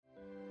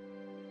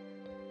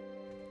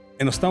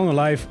Enostavno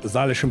live z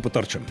Alešem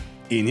Potrčem.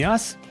 In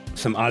jaz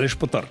sem Aleš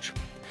Potrč.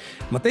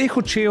 Matej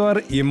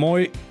Hočevar je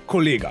moj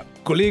kolega.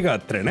 Kolega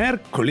trener,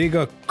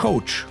 kolega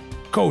coach.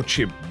 Coach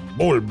je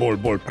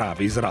bolj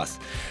pravi izraz.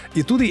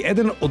 Je tudi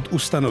eden od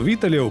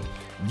ustanoviteljev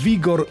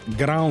Vigor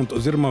Ground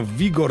oziroma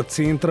Vigor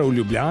centra v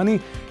Ljubljani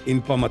in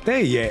pa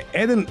Matej je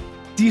eden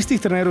tistih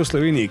trenerjev v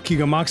Sloveniji, ki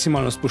ga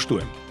maksimalno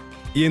spoštujem.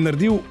 Je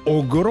naredil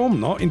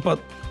ogromno in pa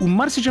v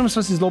marsičem sva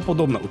si zelo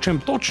podobna. V čem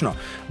točno,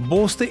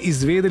 boste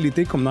izvedeli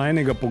tekom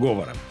najinega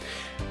pogovora.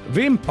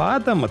 Vem pa,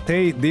 da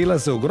Matej dela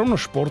z ogromno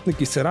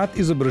športniki, se rad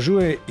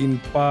izobražuje in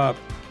pa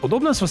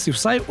podobno sva si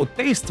vsaj o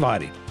tej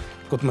stvari.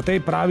 Kot Matej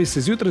pravi,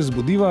 se zjutraj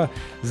zbudiva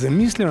z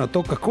mislijo na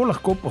to, kako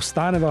lahko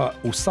postaneva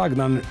vsak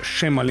dan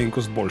še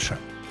malenkost boljša.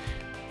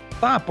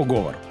 Ta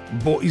pogovor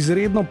bo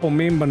izredno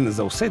pomemben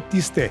za vse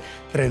tiste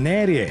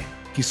trenerje,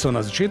 ki so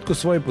na začetku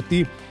svoje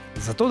poti,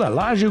 zato da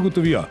lažje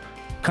ugotovijo,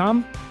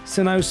 kam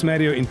se naj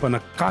usmerijo in pa na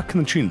kak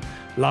način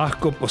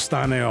lahko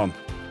postanejo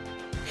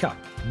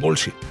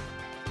boljši.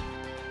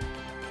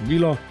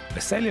 Bilo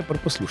veselje pri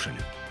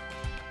poslušanju.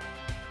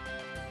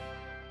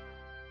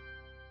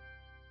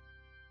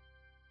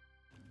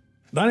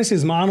 Danes je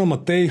z mano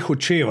Matej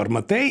Hočevar.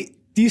 Matej,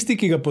 tisti,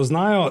 ki ga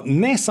poznajo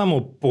ne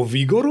samo po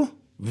Vigoru,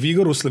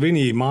 Vigor v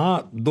Sloveniji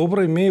ima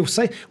dobro ime,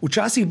 vsaj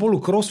včasih bolj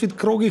v crossfit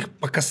krogih,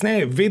 pa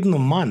kasneje vedno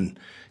manj.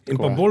 In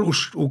pa bolj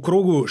v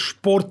krogu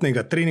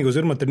športnega treninga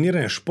oziroma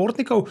treniranja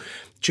športnikov,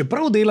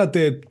 čeprav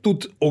delate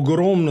tudi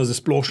ogromno za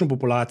splošno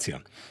populacijo.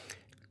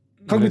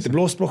 Kako bi te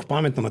bilo sploh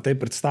pametno, Matej,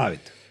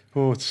 predstaviti?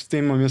 S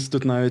tem imam jaz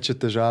tudi največje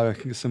težave,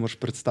 ki se moraš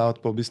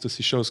predstaviti, pa v bistvu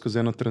si šel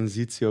skozi eno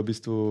tranzicijo, v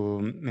bistvu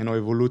eno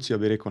evolucijo,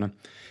 bi rekel. Ne.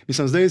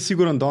 Mislim, zdaj je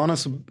sigurno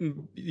danes,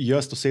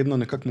 jaz osebno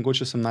nekako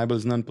mogoče sem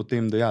najbolj znan po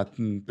tem, da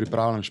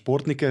pripravljam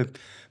športnike,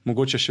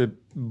 mogoče še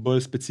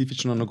bolj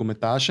specifično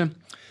nogometaše.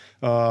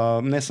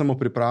 Ne samo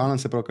pripravljam,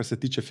 se pravi, kar se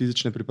tiče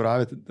fizične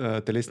priprave,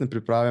 telesne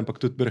priprave, ampak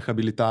tudi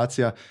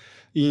rehabilitacija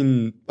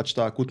in pač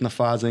ta akutna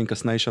faza in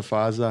kasnejša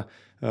faza,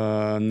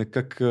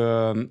 nekako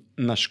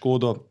na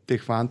škodo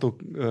teh fantov,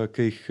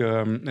 ki jih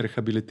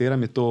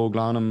rehabilitiram, je to v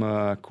glavnem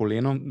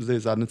koleno. Zdaj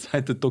zadnje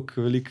cajt je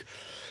toliko veliko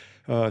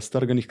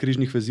strganih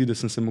križnih vezi, da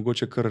sem se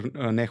mogoče kar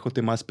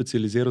nehote malo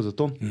specializiral za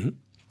to.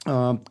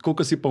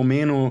 Koliko si pa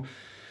omenil,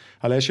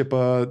 Aleš je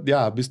pa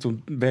v bistvu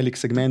velik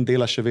segment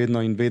dela še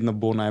vedno in vedno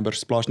bo najbrž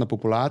splošna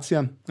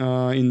populacija.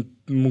 In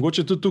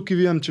mogoče tudi tukaj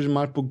vidim, če že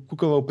malo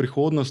pokukava v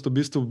prihodnost, v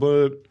bistvu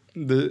bolj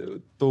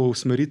to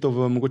usmeritev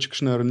v mogoče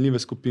kakšne ranljive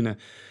skupine.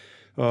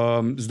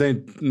 Zdaj,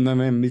 ne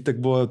vem,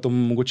 itak bo to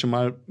mogoče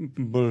malo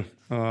bolj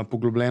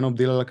poglobljeno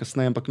obdelala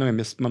kasneje, ampak ne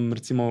vem, jaz imam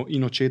recimo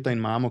in očeta in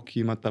mamo,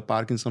 ki imata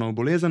Parkinsonovo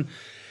bolezen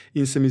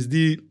in se mi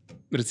zdi,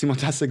 recimo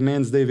ta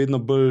segment zdaj vedno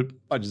bolj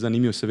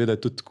zanimiv, seveda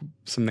tudi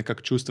sem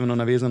nekako čustveno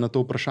navezan na to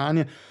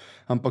vprašanje,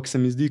 ampak se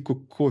mi zdi,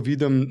 kako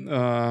vidim,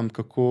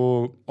 kako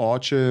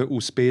oče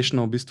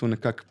uspešno v bistvu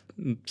nekako,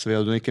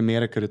 seveda do neke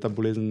mere, ker je ta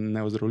bolezen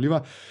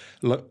neozdravljiva,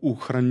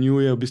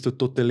 ohranjuje v bistvu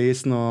to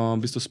telesno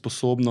v bistvu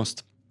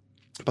sposobnost,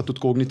 pa tudi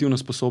kognitivno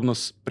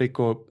sposobnost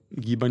preko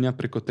gibanja,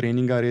 preko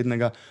treninga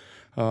rednega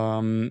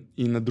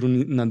in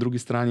na drugi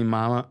strani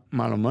mama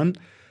malo manj.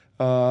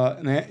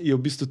 Je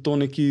v bistvu to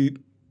neki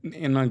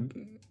en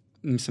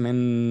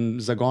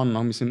zagon,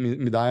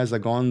 mi daje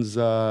zagon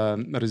za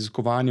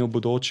raziskovanje v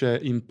bodoče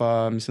in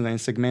pa mislim, da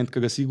en segment,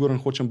 ki ga sigurno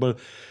hočem bolj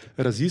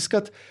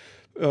raziskati,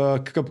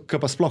 ki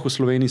pa sploh v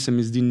Sloveniji se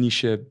mi zdi ni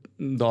še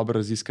dobro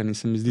raziskan in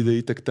se mi zdi, da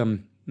itak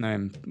tam, ne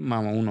vem,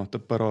 imamo to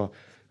prvo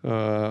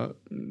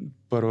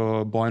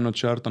bojno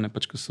črto, ne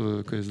pač, ko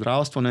je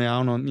zdravstvo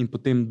nejavno in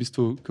potem v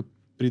bistvu, ko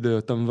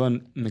pridejo tam ven,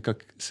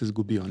 nekako se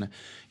zgubijo. Ne.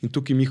 In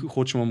tukaj mi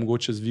hočemo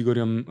mogoče z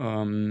Vigorjem,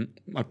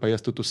 ali pa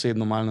jaz tudi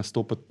osebno malo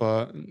nastopati,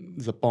 pa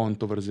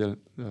zapolniti to vrzel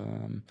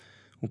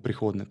v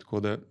prihodnje.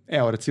 Tako da,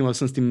 recimo,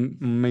 sem s tem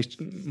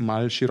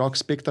malo širok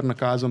spektar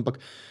nakazal,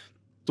 ampak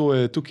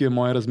tukaj je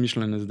moje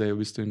razmišljanje zdaj v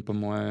bistvu in pa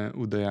moje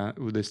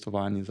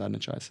udejstvovanje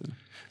zadnje čase.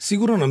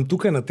 Sigurno nam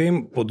tukaj na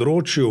tem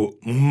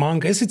področju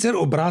manjka. Jaz sicer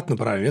obratno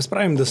pravim. Jaz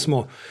pravim, da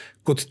smo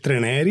kot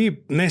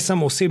trenerji, ne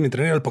samo osebni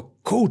trenerji ali pa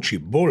coachi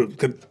bolj,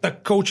 ker ta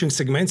coaching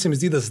segment se mi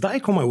zdi, da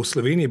zdaj, ko v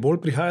Sloveniji bolj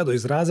prihaja do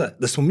izraza,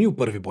 da smo mi v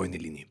prvi bojni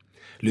liniji.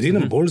 Ljudje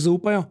nam bolj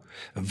zaupajo,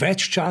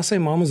 več časa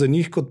imamo za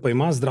njih, kot pa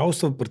ima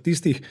zdravstvo pri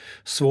tistih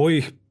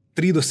svojih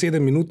 3 do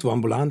 7 minut v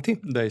ambulanti.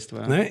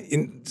 Dejstvo, ne?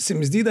 In se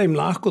mi zdi, da jim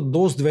lahko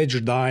dosti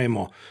več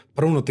dajemo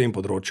prav na tem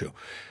področju.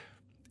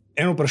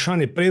 Eno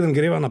vprašanje, preden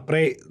greva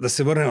naprej, da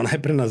se vrnemo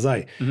najprej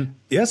nazaj.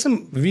 Jaz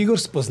sem Vigor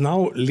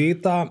spoznal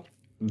leta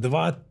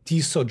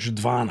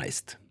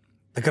 2012.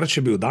 Takrat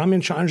še bil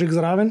Damjan Čanžek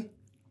zraven.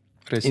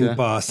 In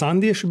pa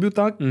Sandi je še bil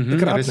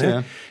takrat.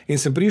 In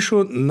sem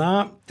prišel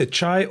na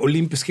tečaj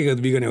olimpijskega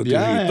dviganja v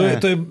teži.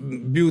 To je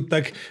bil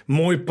tak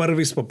moj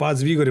prvi spopad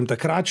z Vigorjem.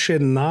 Takrat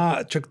še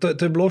to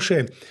je bilo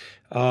še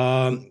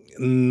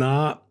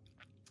na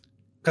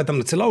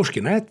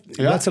Celovški, ne?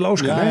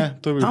 Celovška, ne?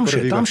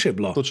 Tam še je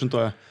bilo. Točno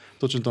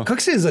to.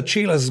 Kako se je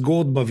začela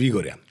zgodba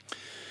Vigorja?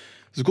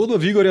 Zgodba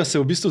Vigorja se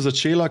je v bistvu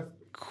začela,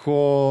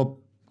 ko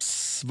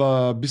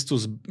sva v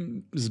bistvu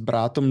z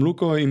bratom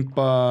Luko in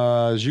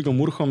pa Žigom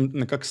Urhom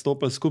nekako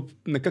stopili skupaj.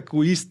 Nekako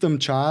v istem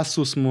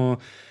času smo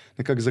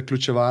nekako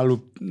zaključevali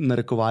na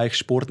rekovajih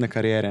športne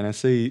kariere. Ne.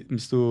 Sej, v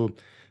bistvu,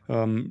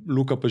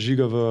 Luka pa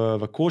Žiga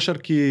v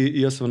košarki,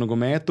 jaz v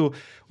nogometu.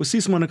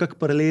 Vsi smo nekako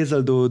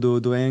prelezali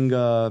do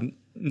enega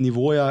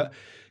nivoja,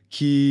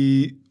 ki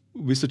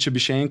v bistvu, če bi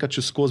še enkrat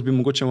čez skozi, bi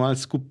mogoče malo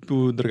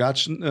skupaj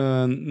drugače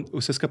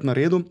vse skupaj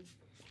naredil.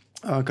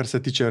 Kar se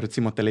tiče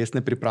recimo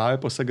telesne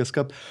priprave pa vsega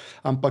skup.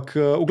 Ampak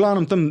v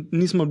glavnem tam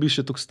nismo bili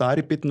še tako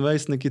stari,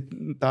 25, nekaj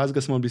tazga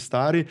smo bili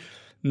stari,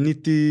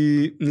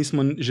 niti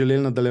nismo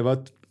želeli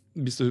nadaljevati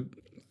v bistvu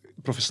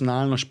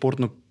profesionalno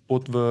športno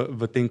pot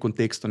v tem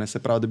kontekstu. Ne. Se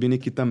pravi, da bi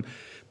neki tam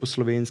po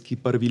slovenski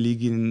prvi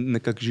ligi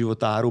nekako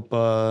životaru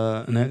pa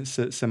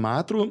se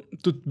matru.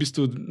 Tudi v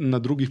bistvu na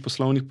drugih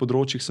poslovnih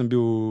področjih sem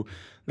bil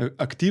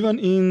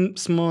aktiven in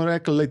smo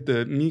rekli,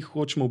 lejte, mi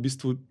hočemo v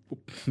bistvu,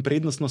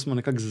 prednostno smo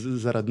nekako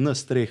zaradi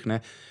nas treh,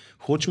 ne,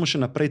 hočemo še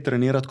naprej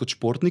trenirati kot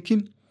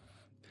športniki,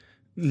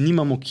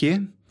 nimamo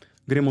kje,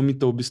 gremo mi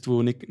to v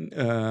bistvu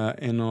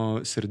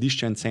eno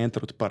središče, en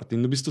center odprt.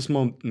 In v bistvu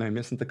smo, ne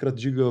vem, jaz sem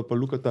takrat Žiga pa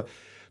Lukata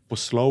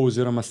poslov,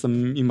 oziroma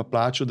sem ima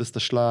plačal, da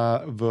sta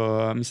šla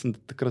mislim,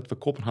 da takrat v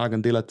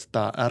Kopenhagen delati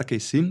ta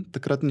RKC,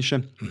 takrat ni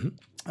še,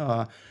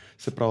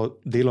 se pravi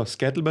delo s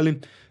kettlebelli,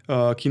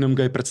 ki nam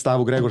ga je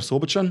predstavil Gregor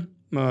Sobočan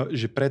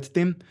že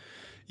predtem.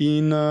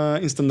 In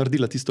sta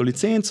naredila tisto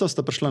licenco,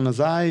 sta prišla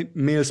nazaj,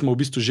 imeli smo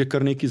v bistvu že kar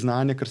nekaj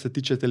znanja, kar se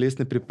tiče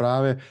telesne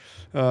priprave,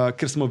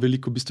 ker smo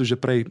veliko v bistvu že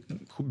prej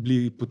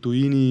bili po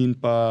tujini in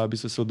pa v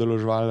bistvu se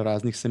udeleževali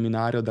raznih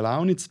seminarjev,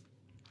 delavnic.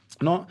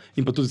 No,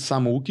 in pa tudi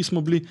samo uki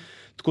smo bili,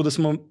 tako da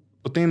smo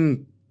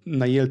potem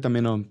najeli tam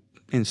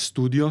en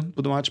studio,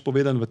 po domače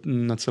povedan,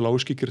 na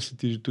Celovški, kjer si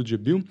ti tudi že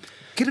bil.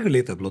 Katerega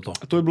leta je bilo to?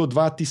 To je bilo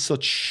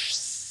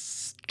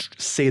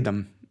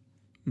 2007.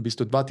 V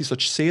bistvu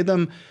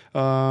 2007,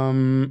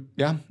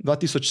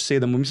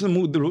 2007, mislim,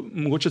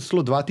 mogoče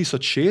celo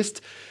 2006,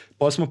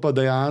 pa smo pa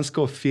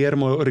dejansko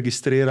firmo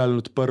registrirali in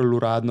odprli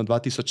uradno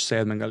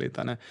 2007.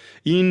 leta. Ne.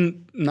 In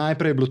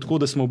najprej je bilo tako,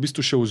 da smo v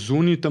bistvu še v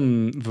zunji,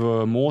 tam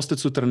v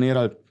Mostecu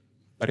trenirali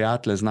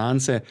prijatelje,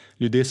 znance,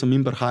 ljudje so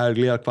jim prihajali,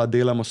 gledali, kva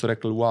delamo, so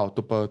rekli, wow,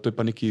 to je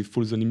pa nekaj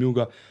ful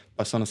zanimivega,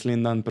 pa so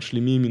naslednji dan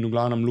prišli mimo in v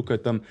glavnem Luka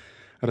je tam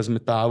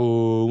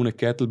razmetavil une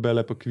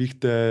kettlebelle, pa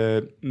kvihte,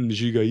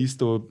 Žiga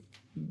isto,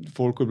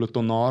 folko je bilo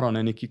to noro,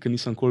 ne, nekaj, ki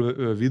nisem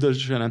nikoli videl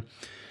že, ne.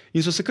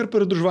 In so se kar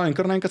pridruževali in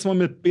kar naenkrat smo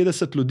imeli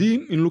 50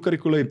 ljudi in Luka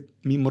rekel,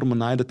 mi moramo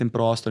najti ten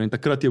prostor. In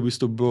takrat je v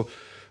bistvu bil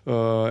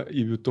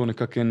to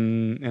nekako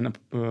ena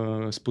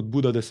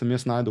spodbuda, da sem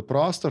jaz najdel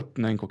prostor,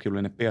 ne vem, koliko je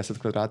bilo,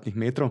 50 kvadratnih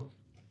metrov.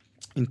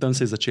 In tam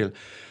se je začel.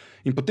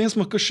 In potem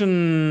smo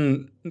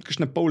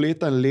kakšne pol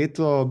leta,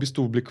 leto v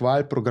bistvu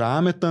oblikovali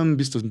programe tam, v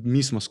bistvu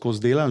mi smo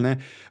skozi delali. Ne.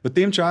 V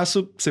tem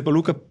času se je pa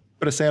Luka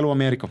preselil v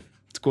Ameriko.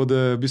 Tako da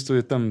v bistvu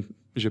je tam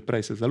že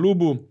prej se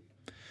zaljubil,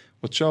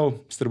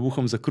 odšel s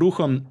trebuhom za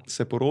kruhom,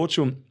 se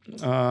poročil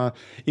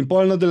in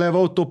pol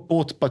nadaljeval to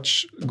pot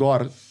pač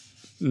gor.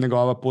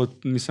 Njegova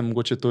pot, mislim,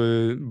 mogoče to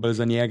je bolj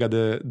za njega,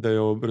 da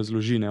jo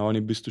razloži. Ne. On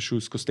je v bistvu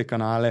šel skozi te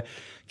kanale,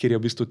 kjer je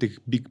v bistvu v teh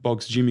big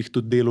box gymih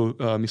tudi delal,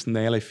 mislim, da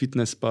je LA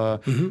Fitness, pa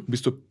v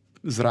bistvu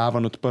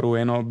zraven odprl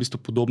eno v bistvu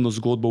podobno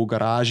zgodbo v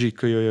garaži,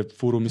 ki jo je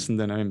furil, mislim,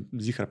 da je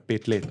zihra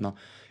 5 let. No.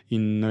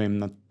 In ne vem,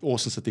 na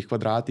 80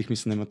 kvadratih,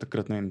 mislim, da ima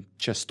takrat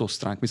čez 100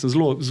 strank. Mislim,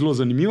 zelo, zelo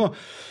zanimivo.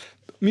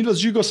 Midva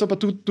z Žigo so pa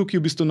tudi tukaj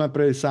v bistvu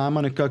najprej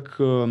sama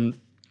nekako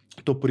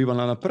to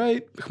porivala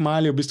naprej.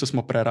 Hmali v bistvu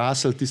smo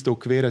prerasli tiste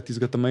okvire,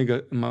 tistega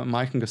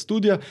majhnega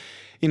studia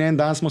in en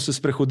dan smo se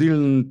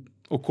sprehodili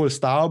okoli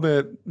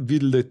stavbe,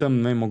 videli, da je tam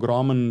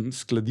ogromen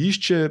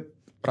skladišče,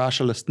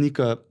 vprašali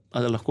lastnika,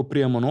 ali lahko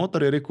prijemo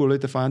noter, je rekel,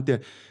 lejte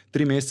fantje,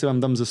 3 mesece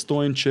vam dam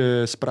zastonj,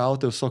 če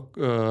spravite vso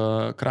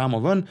kramo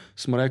ven.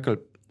 Smo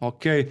rekli,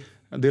 ok,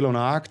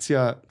 delovna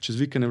akcija, čez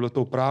vikend je bilo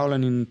to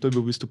upravljeno in to je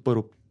bil v bistvu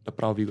prvi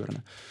prav vigor.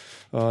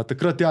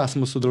 Takrat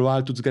smo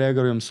sodelovali tudi z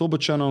Gregorjem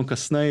Sobočanom,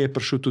 kasneje je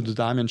prišel tudi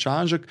Damjan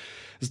Čanžek,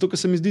 zato ker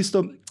se mi zdi,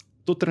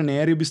 to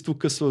trenerji, v bistvu,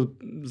 ki so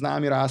z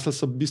nami rasli,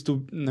 so v bistvu,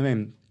 ne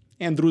vem,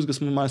 en drugega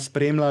smo malo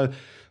spremljali,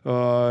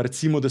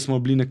 recimo, da smo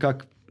bili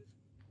nekako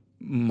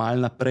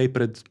malo naprej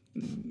pred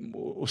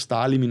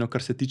ostalimi, no,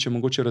 kar se tiče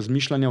mogoče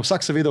razmišljanja.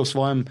 Vsak seveda v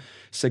svojem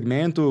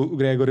segmentu,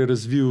 Gregor je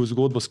razvil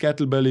zgodbo s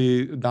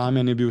kettlebelli,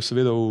 Damjan je bil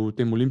seveda v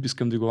tem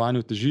olimpijskem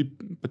dvigovanju teži,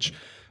 pač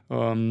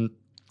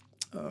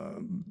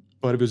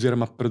prvi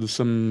oziroma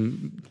predvsem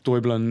to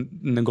je bila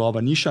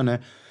njegova niša.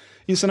 Ne.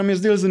 In se nam je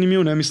zdelo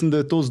zanimivo, ne. Mislim,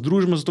 da je to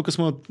združimo, zato ker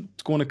smo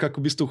tako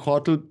nekako v bistvu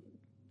hoteli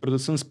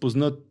predvsem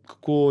spoznati,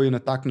 kako je na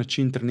tak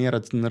način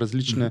trenirati na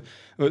različne,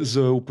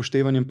 z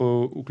upoštevanjem pa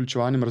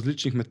vključevanjem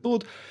različnih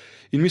metod.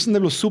 In mislim, da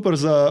je bilo super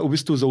v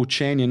bistvu za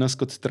učenje nas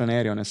kot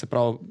trenerjev. Ne. Se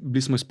pravi,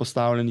 bili smo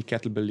izpostavljeni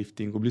kettlebell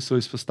liftingu, bili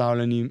smo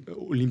izpostavljeni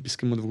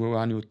olimpijskemu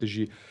dvigovanju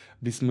teži,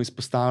 bili smo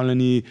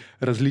izpostavljeni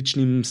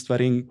različnim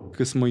stvarem,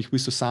 ki smo jih v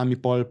bistvu sami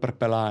pol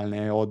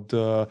prepeljali. Od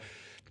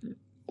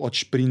od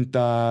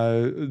šprinta,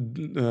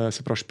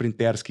 se pravi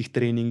šprinterskih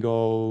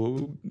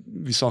treningov,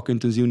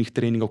 visokointenzivnih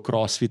treningov,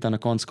 crossfita na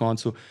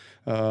koncu,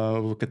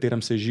 v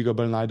katerem se je Žiga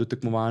bolj najdu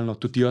tekmovalno.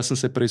 Tudi jaz sem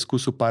se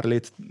preizkusil par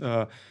let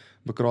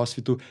v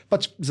crossfitu.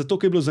 Pač zato,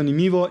 ker je bilo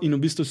zanimivo in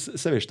v bistvu,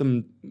 se veš,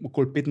 tam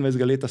okoli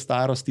 25 leta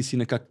starosti si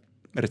nekako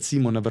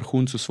recimo na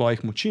vrhuncu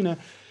svojih moči. Ne?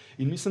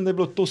 In mislim, da je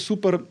bilo to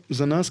super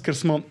za nas, ker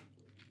smo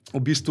v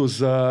bistvu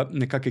z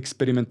nekako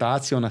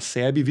eksperimentacijo na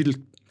sebi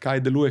videli, kaj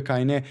deluje,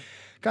 kaj ne.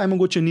 Kaj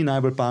mogoče ni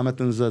najbolj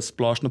pameten za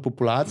splošno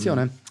populacijo,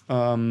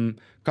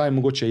 kaj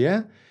mogoče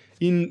je.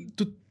 In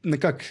tudi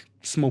nekako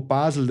smo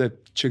opazili, da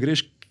če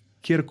greš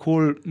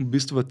kjerkoli v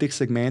bistvu v teh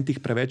segmentih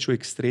preveč v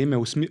ekstreme,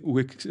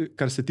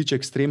 kar se tiče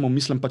ekstremov,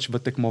 mislim pač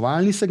v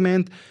tekmovalni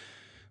segment,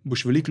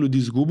 boš veliko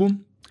ljudi izgubil,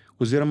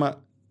 oziroma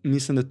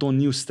mislim, da to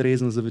ni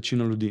ustrezno za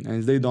večino ljudi.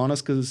 In zdaj danes,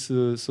 ko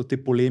so te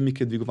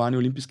polemike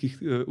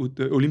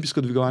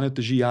olimpijsko dvigovanje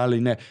teži, ali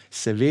ne,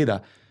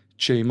 seveda,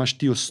 če imaš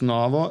ti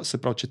osnovo, se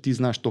pravi, če ti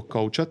znaš to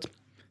coachati,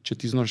 če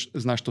ti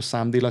znaš to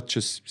sam delati,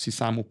 če si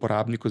sam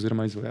uporabnik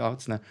oziroma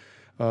izvajalec, ne,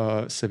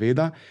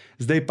 seveda.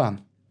 Zdaj pa,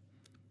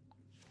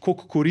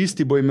 koliko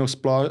koristi bo imel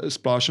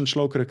splošen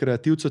človek,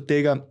 rekreativec od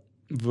tega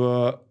v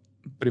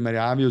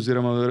primerjavi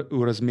oziroma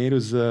v razmerju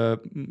z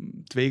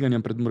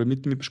tveganjem pred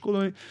morebitnimi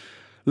poškodbami?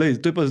 To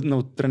je pa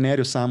na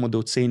trenerju samo, da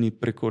oceni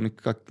preko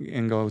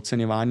enega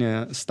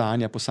ocenjevanja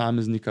stanja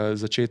posameznika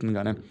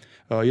začetnega. Ne.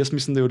 Jaz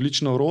mislim, da je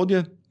odlično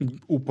orodje,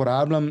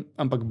 uporabljam,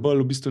 ampak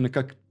bolj v bistvu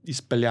nekako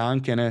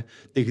izpeljanke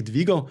teh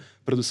dvigov,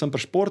 predvsem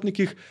pri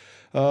športnikih.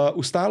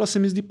 Ostalo se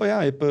mi zdi pa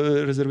je pa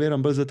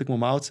rezerviran bolj za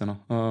tekmovalce. No.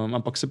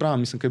 Ampak se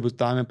pravi, mislim, kaj bo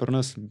tam je pri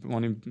nas,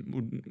 on je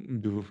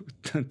bil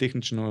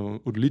tehnično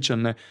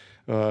odličen. Ne.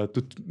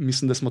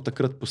 Mislim, da smo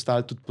takrat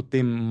postali tudi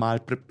potem malo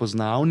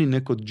prepoznavni,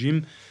 ne kot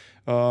gym,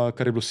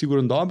 kar je bilo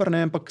sigurno dobro,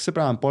 ampak se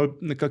pravi,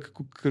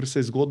 nekako, ker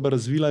se je zgodba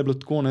razvila, je bilo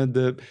tako,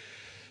 da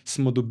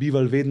smo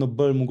dobivali vedno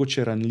bolj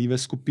mogoče ranljive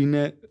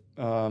skupine.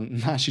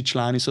 Naši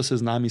člani so se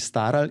z nami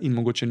starali in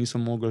mogoče niso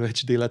mogli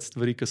več delati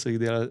stvari, ki so jih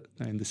delali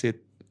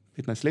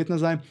 10-15 let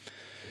nazaj.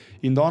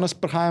 In danes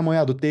prihajamo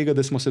do tega,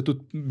 da smo se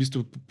tudi v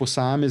bistvu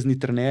posamezni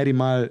trenerji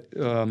malo,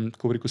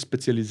 kako bi rekel,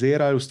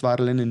 specializirali,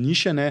 ustvarjali ene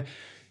niše,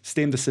 s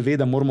tem, da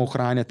seveda moramo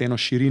ohranjati eno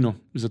širino,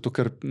 zato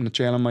ker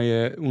načeloma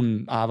je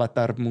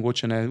avatar,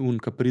 mogoče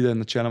ki pride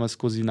načeloma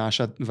skozi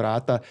naša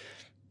vrata,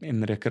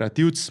 en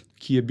rekreativc,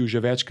 ki je bil že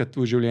večkrat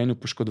v življenju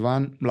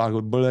poškodovan, lahko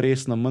bolj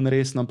resno, manj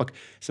resno, ampak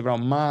se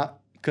pravi, ima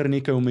kar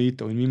nekaj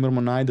omejitev in mi moramo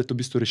najti v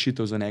bistvu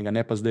rešitev za njega,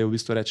 ne pa zdaj v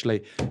bistvu reči,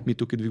 mi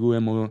tukaj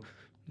dvigujemo,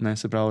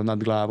 se pravi,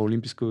 nad glavo,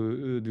 olimpijsko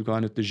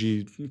dvigovanje teži,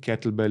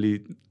 kettlebelli,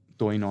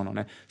 to in ono.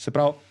 Se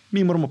pravi,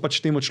 mi moramo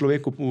pač temu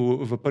človeku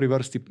v prvi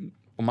vrsti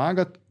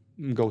pomagati,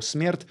 ga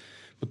usmeriti,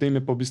 potem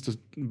je pa v bistvu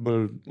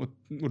bolj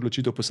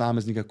odločitev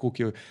posameznika,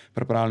 koliko je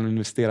pripravljeno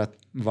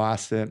investirati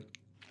vase,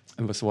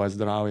 v svoje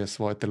zdravje,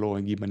 svoje telo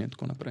in gibanje in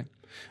tako naprej.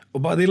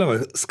 Oba delava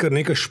skar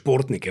nekaj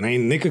športnike.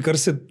 In nekaj, kar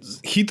se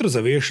hitro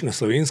zaveš na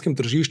slovenskem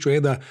tržišču, je,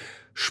 da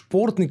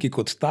športniki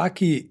kot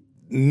taki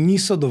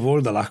niso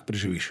dovolj, da lahko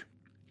preživiš.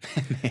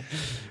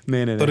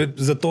 Ne. Torej,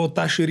 zato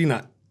ta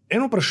širina.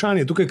 Eno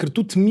vprašanje tukaj, ker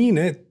tudi mi,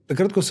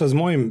 takrat, ko sva z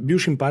mojim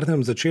bivšim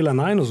partnerjem začela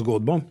najino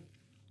zgodbo,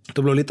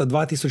 to je bilo leta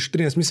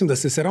 2013, mislim, da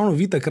ste se ravno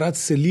vi takrat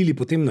selili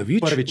potem na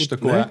Vič. Prvič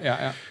tako,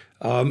 ja.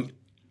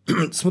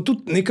 Smo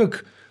tudi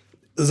nekako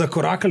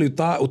zakorakali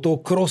v to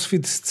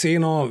crossfit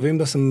sceno. Vem,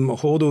 da sem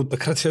hodil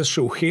takrat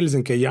še v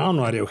Helsinki,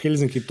 januarja v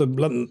Helsinki, to je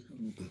bila,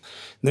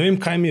 ne vem,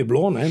 kaj mi je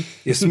bilo.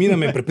 Jasmina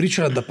me je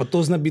prepričala, da pa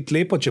to zna biti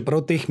lepo,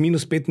 čeprav teh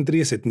minus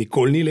 35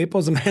 nikoli ni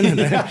lepo za mene.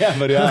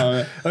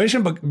 Verjamem.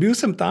 Ampak bil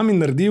sem tam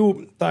in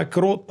naredil ta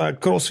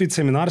crossfit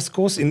seminar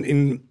skozi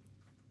in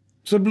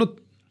to je bilo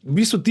v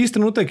bistvu tisti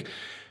trenutek,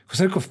 ko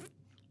sem rekel,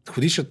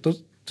 hodiš, to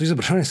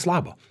izobraževanje je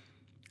slabo.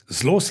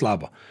 Zelo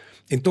slabo.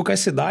 In to, kaj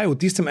se daje v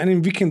tistem enem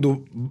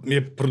vikendu,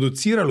 je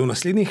produciralo v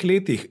naslednjih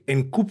letih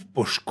en kup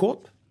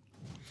poškodb,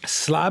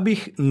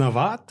 slabih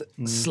navad,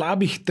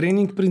 slabih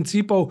trening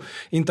principov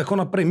in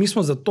tako naprej. Mi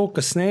smo zato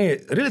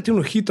kasneje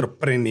relativno hitro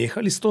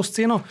prenehali s to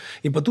sceno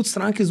in pa tudi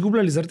stranke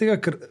izgubljali zaradi tega,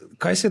 ker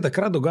kaj se je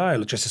takrat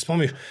dogajalo. Če se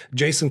spomniš,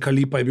 Jason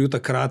Kalipa je bil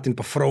takrat in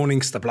pa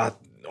Froning sta bila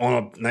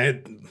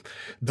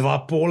dva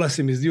pola,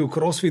 se mi zdi, v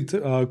CrossFit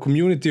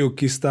communityju,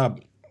 ki sta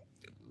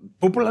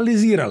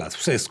popularizirala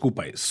vse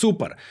skupaj.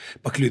 Super.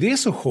 Pa ljudje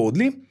so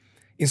hodili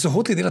in so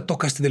hoteli delati to,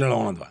 kar ste delala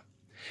ona dva.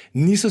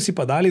 Niso si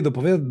pa dali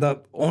dopovedati, da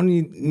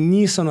oni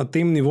niso na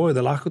tem nivoju,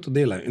 da lahko to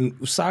delajo. In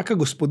vsaka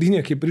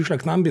gospodinja, ki je prišla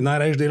k nam, bi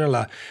najraje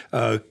delala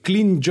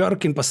clean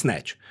jerk in pa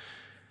snatch.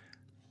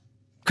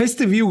 Kaj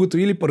ste vi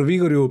ugotovili pri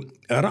Vigorju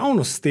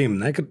ravno s tem?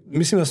 Ker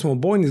mislim, da smo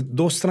obojni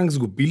dosti strank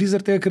zgubili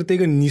zaradi tega, ker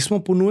tega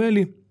nismo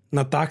ponujali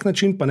na tak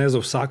način, pa ne za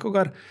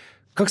vsakogar.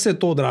 Kako se je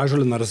to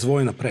odražalo na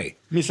razvoj naprej?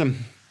 Mislim,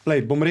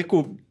 bom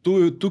rekel,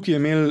 tukaj je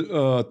imel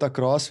ta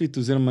crossfit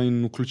oziroma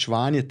in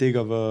vključevanje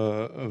tega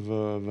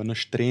v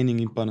naš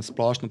trening in pa na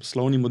splošno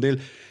poslovni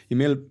model,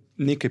 imel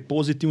nekaj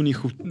pozitivnih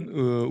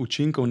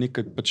učinkov,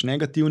 nekaj pač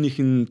negativnih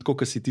in tako,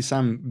 kot si ti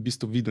sam v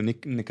bistvu videl,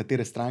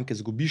 nekatere stranke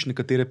zgubiš,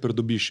 nekatere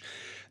pridobiš.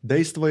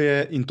 Dejstvo je,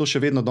 in to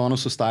še vedno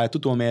danes ostaja,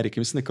 tudi v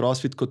Ameriki, mislim, da je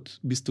CrossFit kot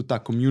v bistvu ta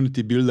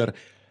community builder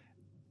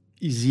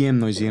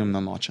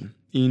izjemno močen.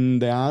 In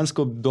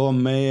dejansko do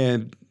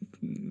meje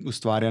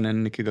ustvarjanja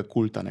nekega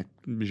kulta,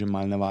 že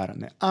malo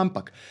nevaren.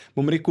 Ampak,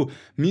 bom rekel,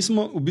 mi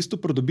smo v bistvu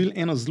pridobili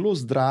eno zelo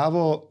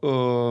zdravo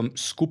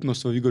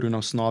skupnost v Vigorju na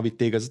osnovi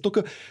tega. Zato,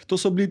 ker to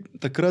so bili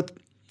takrat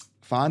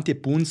fantje,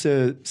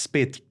 punce,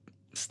 spet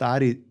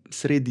stari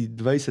sredi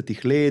 20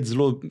 let,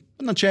 zelo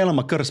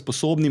načeloma kar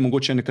sposobni,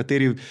 mogoče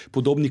nekateri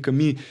podobni, kot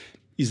mi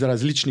iz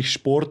različnih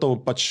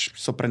športov pač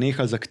so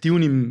prenehali z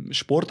aktivnim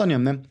športanjem,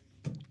 ne?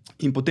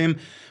 In potem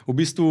v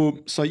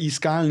bistvu so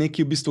iskali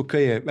nekaj, v bistvu, ki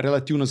je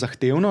relativno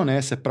zahtevno, ne?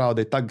 Se pravi,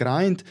 da je ta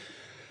grind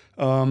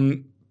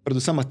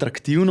predvsem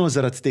atraktivno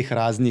zaradi teh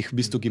raznih v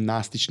bistvu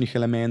gimnastičnih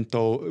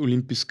elementov,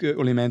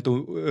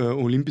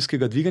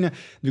 olimpijskega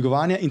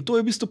dvigovanja in to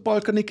je v bistvu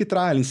pol kar nekaj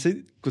trajalo. In se,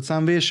 kot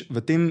sam veš,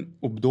 v tem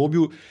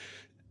obdobju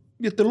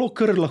je telo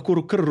lahko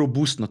kar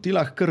robustno, ti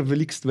lahko kar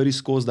veliko stvari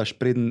skozi daš,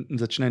 preden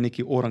začne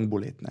neki orang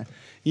bolet. Ne.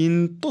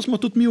 In to smo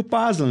tudi mi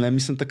opazili. Ne.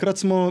 Mislim,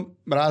 takrat smo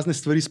razne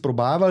stvari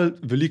sprobavali,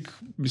 v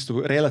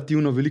bistvu,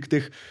 relativno veliko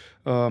teh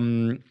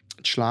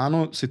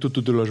članov se je tudi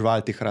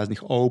udeleževalo teh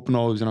raznih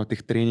openov, oziroma teh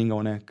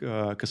treningov,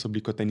 ki so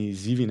bili kot eni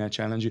izzivi,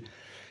 challenge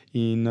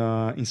in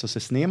so se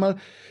snemali.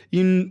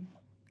 In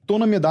to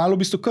nam je dalo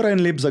v bistvu kar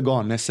en lep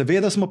zagon. Ne.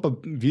 Seveda smo pa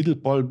videli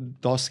pol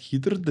dosti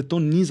hitro, da to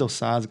ni za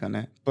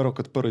vsakega. Prvo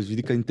kot prvo, z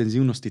vidika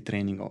intenzivnosti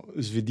treningov,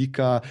 z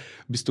vidika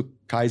v bistvu,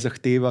 kaj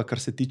zahteva,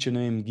 kar se tiče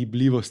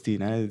gibljivosti,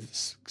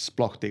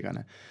 sploh tega.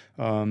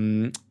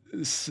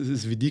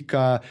 Z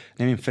vidika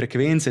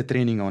frekvence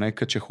treningov,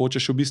 ker če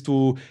hočeš v bistvu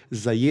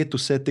zajeti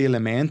vse te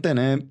elemente,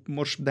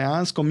 moraš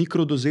dejansko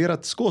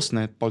mikrodozirati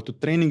skozi, pol tudi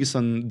treningi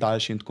so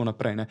daljši in tako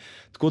naprej.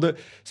 Tako da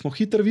smo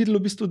hitro videli,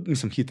 v bistvu,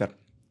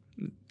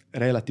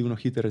 relativno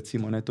hiter,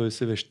 recimo, to je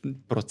se veš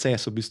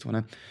proces v bistvu,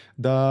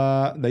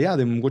 da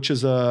je mogoče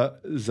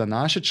za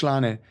naše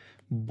člane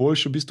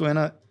boljše v bistvu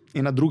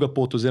ena druga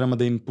pot, oziroma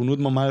da jim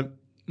ponudimo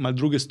malo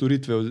druge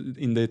storitve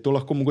in da je to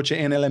lahko mogoče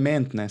en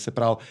element, se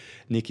pravi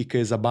nekaj,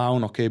 ki je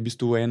zabavno, ki je v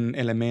bistvu en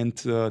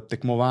element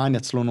tekmovanja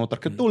celo noter,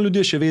 ker to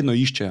ljudje še vedno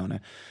iščejo.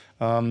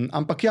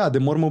 Ampak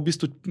da moramo v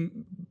bistvu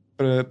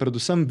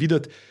predvsem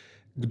videti,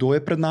 kdo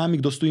je pred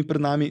nami, kdo stoji pred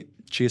nami,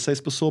 česa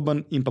je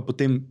sposoben in pa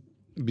potem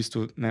v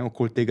bistvu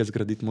okoli tega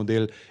zgraditi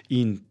model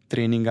in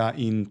treninga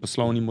in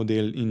poslovni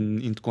model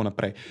in tako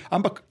naprej.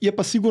 Ampak je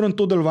pa sigurno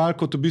to delovalo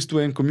kot v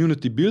bistvu en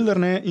community builder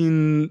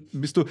in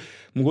v bistvu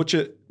mogoče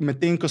med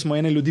tem, ko smo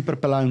ene ljudi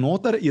pripeljali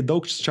noter, je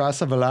dolg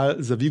časa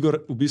veljalo za Vigor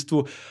v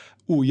bistvu,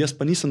 jaz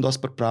pa nisem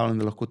dosti pripravljen,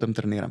 da lahko tam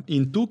treniram.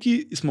 In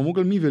tukaj smo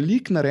mogli mi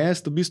veliko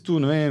narediti, v bistvu,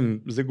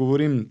 zdaj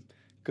govorim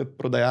kot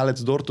prodajalec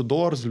door to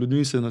door, z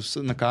ljudmi se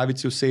na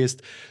kavici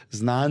usesti,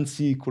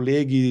 znanci,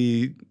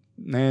 kolegi,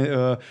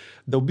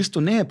 da v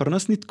bistvu pri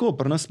nas ni tako,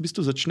 pri nas v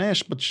bistvu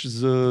začneš pač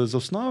z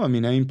osnovami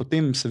in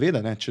potem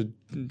seveda,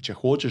 če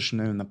hočeš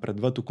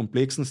napredovati v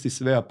kompleksnosti,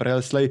 seveda prej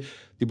ali slej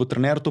ti bo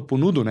trener to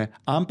ponudil,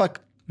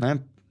 ampak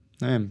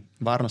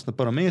varnost na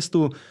prvem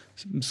mestu,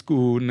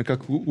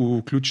 nekako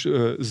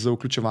z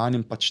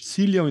vključevanjem pač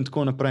ciljev in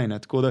tako naprej.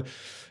 Tako da,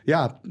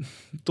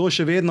 to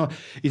še vedno,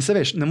 in se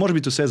veš, ne moreš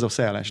biti vse za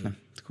vse, leš,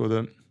 tako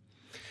da.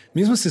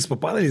 Mi smo se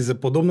spopadali z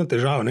podobno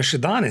težavo,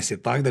 še danes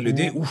je tak, da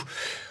ljudje,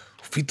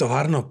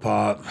 fitovarno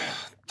pa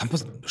tam pa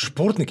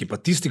športniki, pa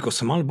tisti, ko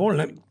so malo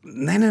bolj,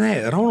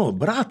 ravno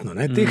obratno,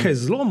 tega je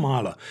zelo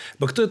malo.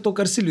 Ampak to je to,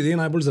 kar si ljudje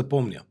najbolj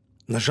zapomnijo.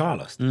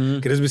 Nažalost.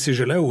 Ker jaz bi si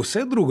želel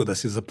vse drugo, da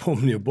si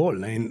zapomnijo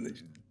bolj. In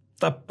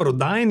ta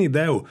prodajni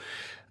del,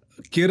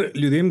 kjer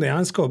ljudem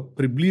dejansko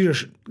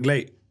približaš,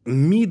 glej,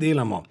 mi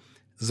delamo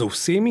za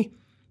vsemi,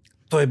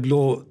 to je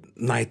bilo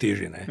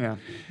najtežje. Ja.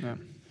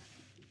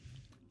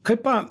 Kaj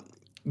pa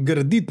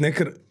graditi,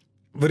 ker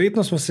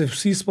verjetno smo se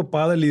vsi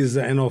spopadali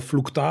z eno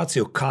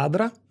fluktuacijo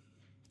kadra,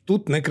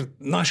 tudi ker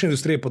naša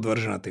industrija je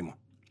podvržena temu.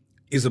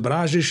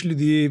 Izobražiš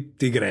ljudi,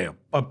 ti grejo,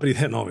 pa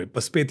pride novi, pa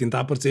spet in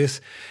ta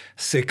proces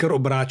se kar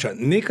obrača.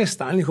 Nekaj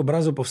stalnih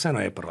obrazov pa vseeno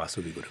je pri vas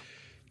v Vigorju.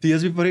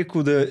 Jaz bi pa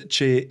rekel, da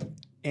če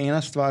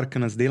ena stvar, ki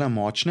nas dela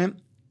močne,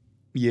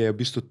 je v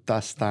bistvu ta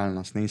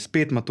stalnost. In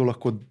spet ima to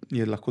lahko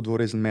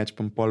dvorezen meč,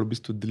 pa pol v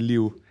bistvu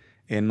delil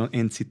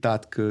en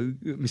citat, ki,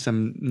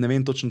 ne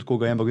vem točno tako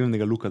ga je, ampak vem, da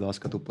ga Luka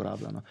doskrat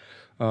uporablja.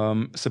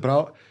 Se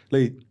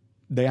pravi,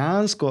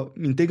 dejansko,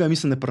 in tega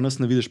mislim, da pri nas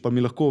ne vidiš, pa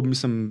mi lahko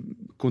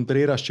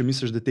kontriraš, če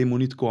misliš, da temu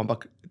ni tako,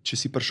 ampak če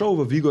si prišel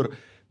v Vigor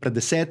pred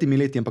 10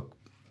 leti, ampak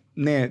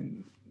ne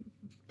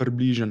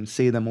približen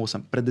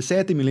 7-8, pred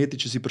 10 leti,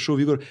 če si prišel v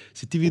Vigor,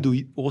 si ti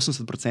videl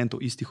 80%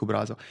 istih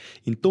obrazov.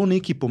 In to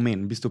nekaj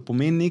pomeni, v bistvu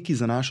pomeni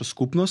nekaj za našo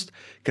skupnost,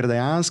 ker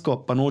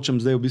dejansko, pa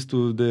nočem zdaj v bistvu,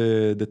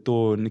 da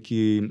to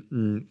nekaj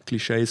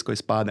klišejsko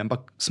izpade,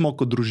 ampak smo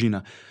kot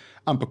družina.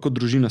 Ampak kot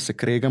družina se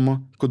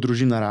kregamo, kot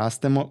družina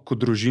rastemo, kot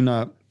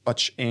družina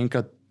pač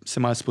enkrat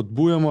se malo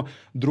spodbujamo,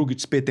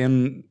 drugič spet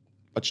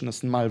pač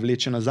nas malo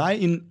vleče nazaj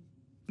in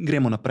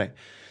gremo naprej.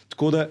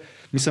 Tako da,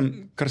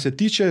 mislim, kar se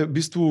tiče v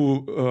bistvu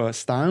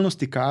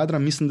stalnosti kadra,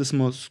 mislim, da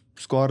smo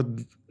skoraj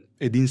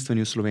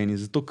edinstveni v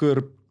Sloveniji. Zato,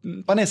 ker,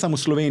 pa ne samo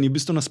v Sloveniji, v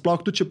bistvu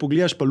nasploh tudi, če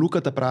pogledaš, pa Luka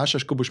te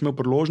vprašaš, ko boš imel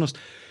priložnost,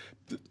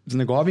 z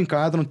njegovim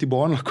kadrom ti bo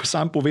on lahko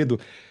sam povedal.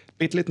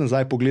 5 let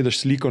nazaj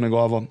pogledaš sliko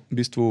njegovo, v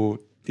bistvu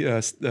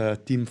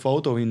team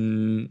fotov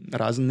in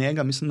razen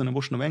njega, mislim, da ne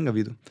boš nobenega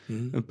videl,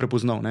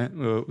 prepoznal, ne?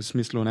 V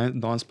smislu, ne?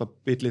 Danes pa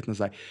 5 let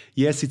nazaj.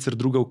 Je sicer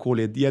druga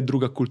okolje, je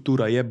druga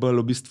kultura, je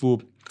bolj v bistvu,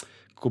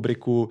 kako bi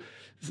rekel,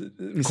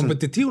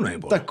 kompetitivna je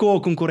bolj. Tako,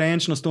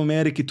 konkurenčnost v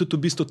Ameriki, tudi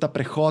v bistvu ta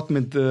prehod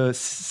med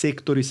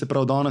sektori, se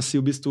pravi, danes si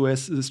v bistvu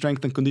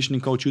strength and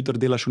conditioning coach, jutri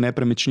delaš v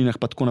nepremičninah,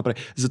 pa tako naprej.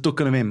 Zato,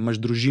 ker ne vem,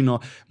 imaš družino,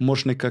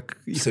 moraš nekako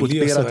jih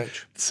podpirati,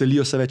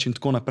 selijo se več in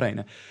tako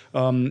naprej. Ne.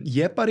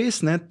 Je pa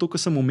res, ne, to,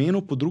 kar sem omenil,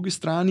 po drugi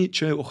strani,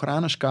 če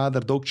ohraniš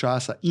kader dolg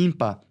časa in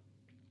pa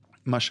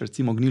imaš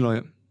recimo gnilo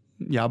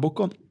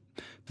jabolko,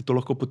 da to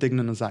lahko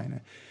potegne nazaj.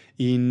 Ne.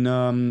 In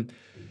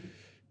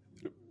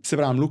se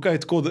pravi, Luka je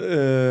tako,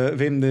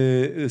 vem,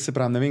 da se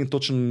pravi, ne vem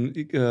točno,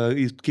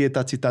 kje je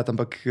ta citat,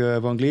 ampak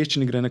v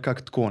angleščini gre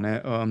nekako tako, ne,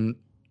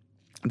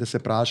 da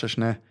se vprašaš,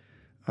 ne,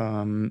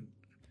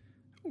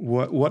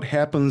 what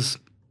happens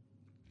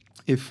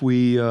if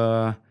we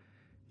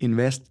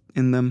invest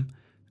in them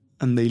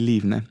and they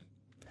leave, ne?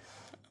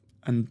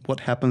 And what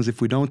happens if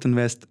we don't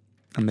invest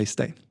and they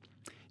stay?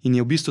 In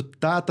je v bistvu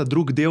ta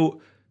drug del,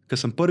 ko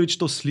sem prvič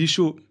to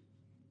slišal,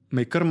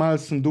 me kar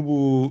malo sem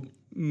dobil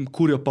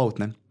kurjo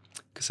polt, ne.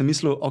 Ker sem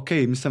mislil,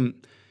 mislim,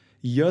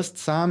 jaz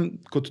sam,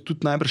 kot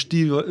tudi najbrž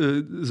ti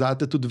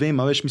zate tudi vem,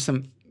 a veš,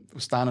 mislim,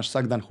 ostaneš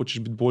vsak dan,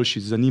 hočeš biti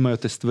boljši, zanimajo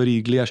te stvari,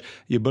 gledaš,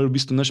 je bolj v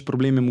bistvu naš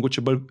problem, je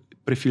mogoče bolj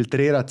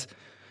prefiltrirati,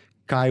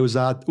 kaj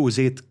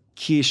vzeti,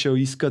 kje še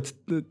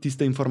iskati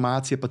tiste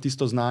informacije, pa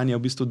tisto znanje,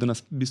 v bistvu, da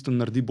nas v bistvu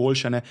naredi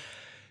boljše, ne.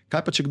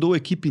 Kaj pa, če kdo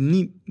v ekipi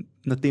ni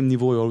na tem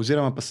nivoju,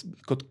 oziroma pa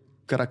kot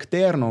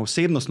karakterno,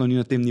 osebnostno ni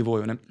na tem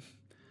nivoju, ne.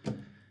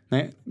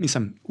 Ne,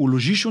 mislim,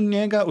 vložiš v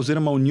njega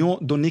oziroma v njo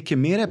do neke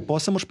mere, pa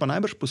se moraš pa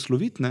najbrž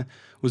posloviti, ne,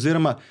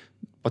 oziroma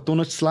pa to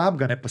nič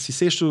slabega, ne, pa si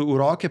seš v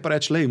roke pa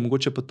reč, lej,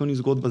 mogoče pa to ni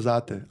zgodba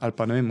zate, ali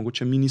pa ne vem,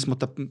 mogoče mi nismo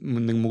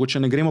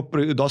mogoče ne gremo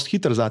dosti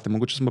hitro zate,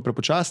 mogoče smo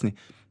prepočasni,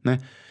 ne,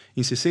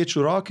 in si seš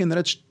v roke in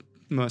reč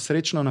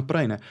srečno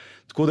naprej, ne.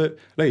 Tako da,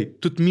 lej,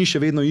 tudi mi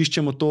še vedno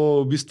iščemo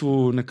to v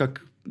bistvu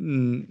nekako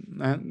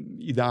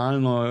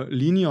idealno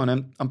linijo,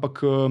 ne? Ampak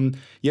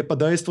je pa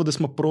dejstvo, da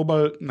smo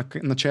probali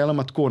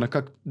načeloma tako,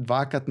 nekako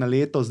 2krat na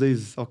leto, zdaj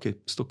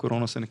s to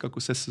korono se nekako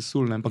vse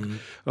sesul, ne? Ampak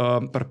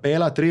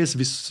pripeljati res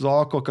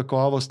visoko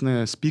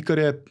kakovostne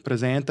speakerje,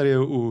 prezentarje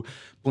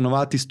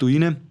ponovadi iz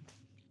tujine.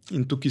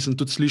 In tukaj sem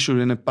tudi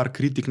slišal par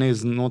kritik, ne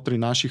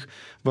znotraj naših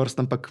vrst,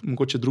 ampak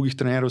mogoče drugih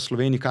trenerjev v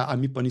Sloveniji, a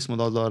mi pa nismo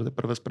dovolj dobri, da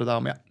prvi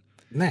predavamo. Ja.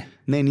 Ne,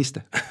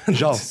 niste.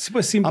 Žal.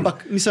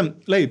 Ampak mislim,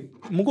 lej,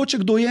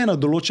 mogoče kdo je na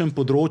določenem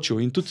področju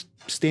in tudi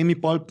s temi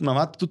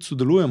navadi tudi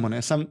sodelujemo.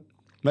 Ne?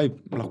 Lej,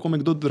 lahko me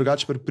kdo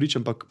drugače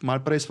prepriča, ampak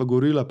malo prej sva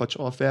govorila, pač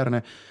fair,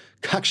 ne?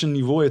 Kakšen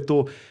nivo je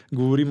to,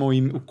 govorimo o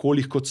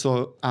okoljih, kot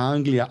so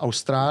Anglija,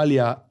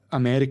 Avstralija,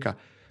 Amerika.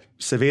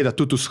 Seveda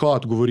tudi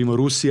vzhod, govorimo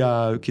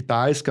Rusija,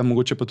 Kitajska,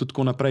 mogoče pa tudi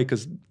tako naprej, ker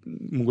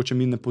mogoče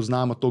mi ne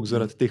poznamo toliko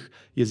zaradi teh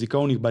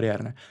jezikovnih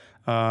barier. Ne?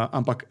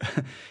 Ampak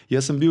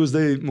jaz sem bil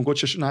zdaj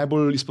mogoče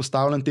najbolj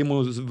izpostavljen temu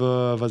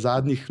v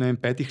zadnjih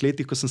 5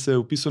 letih, ko sem se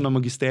vpisal na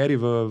magisterij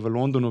v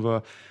Londonu,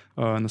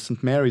 na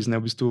St. Mary's,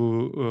 ne, v bistvu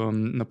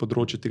na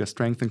področju tega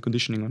strength and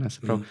conditioninga, ne,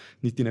 se pravi,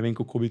 niti ne vem,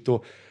 kako bi to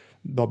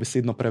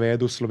dobesedno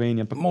prevedel v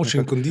Sloveniji. Moč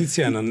in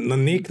kondicija na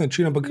nek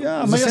način.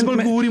 Jaz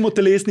bolj govorim o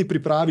telesni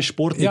pripravi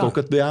športnikov,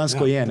 kot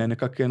dejansko je, ne,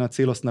 nekako ena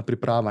celostna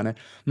priprava. Ne.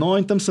 No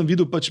in tam sem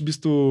videl pač v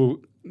bistvu,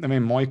 ne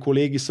vem, moji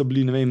kolegi so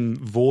bili, ne vem,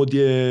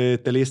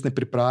 vodje telesne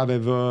priprave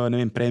v,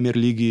 ne vem, Premier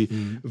ligi,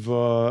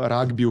 v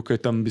ragbiju, ki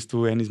je tam v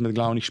bistvu en izmed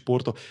glavnih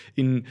športov.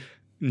 In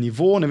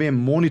nivo, ne vem,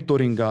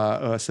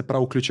 monitoringa, se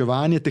pravi,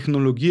 vključevanje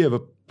tehnologije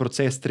v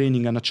proces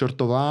treninga,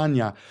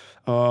 načrtovanja,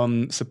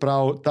 se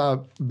pravi, ta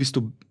v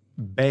bistvu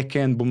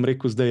backend, bom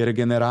rekel zdaj,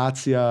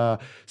 regeneracija,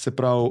 se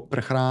pravi,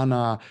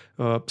 prehrana,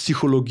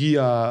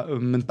 psihologija,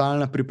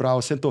 mentalna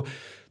priprava, vse to.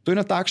 To je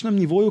na takšnem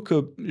nivoju, ki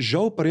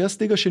žal pa jaz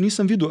tega še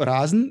nisem videl,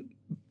 razen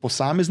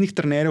posameznih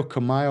trenerjev, ki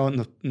imajo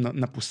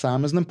na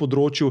posameznem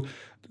področju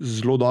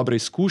zelo dobre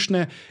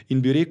izkušnje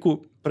in bi rekel,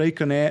 prej,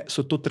 ki ne,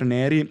 so to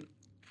trenerji,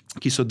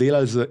 ki so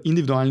delali z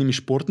individualnimi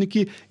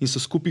športniki in so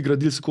skupaj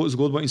gradili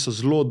zgodbo in so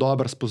zelo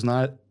dobro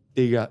spoznali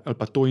tega ali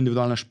pa to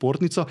individualno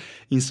športnico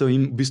in so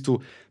jim v bistvu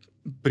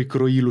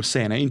prikrojili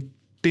vse. Ne? In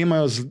te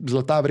imajo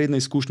zlata vredne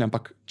izkušnje,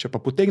 ampak če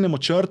pa potegnemo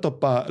črto,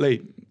 pa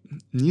lej,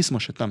 nismo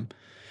še tam.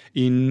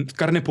 In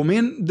kar ne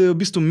pomeni, da v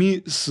bistvu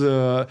mi s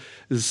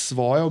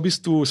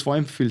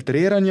svojim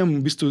filtriranjem,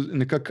 v bistvu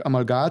nekako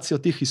amalgacijo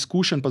teh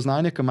izkušenj pa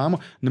znanja, ki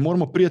imamo, ne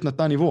moramo priti na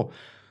ta nivo.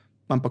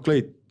 Ampak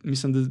lej,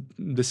 mislim,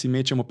 da si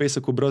mečemo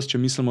pesek v obraz, če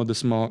mislimo, da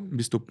smo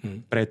v bistvu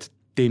pred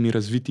temi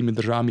razvitimi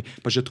državami.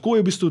 Pa že tako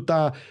je v bistvu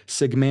ta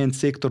segment,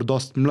 sektor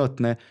dost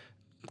mlad, ne?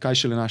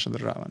 Kaj šele naša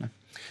država. Ne?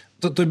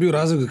 To je bil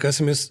razlog, kaj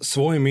sem jaz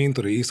svoje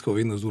mentore iskal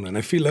vedno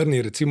zunaj. Phil Learn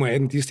je recimo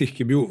eden tistih,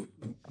 ki je bil,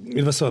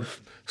 midva sva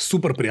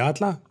super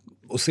prijatelja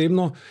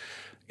osebno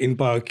in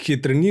pa ki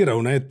je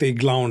treniral te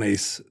glavne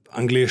iz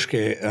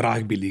angleške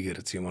rugby lige,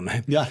 recimo.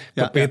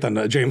 Kapetan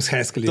James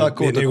Haskell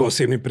je njegov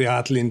osebni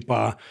prijatelj in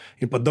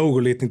pa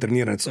dolgoletni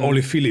treniranec,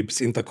 Ollie Phillips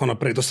in tako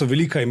naprej. To so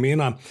velika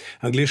imena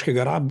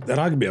angleškega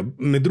rugbija.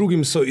 Med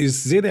drugim so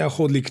iz ZDA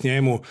hodili k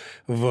njemu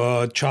v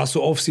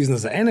času off-seasona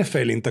za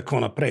NFL in tako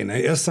naprej.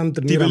 Jaz sem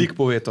treniral. Ti veliko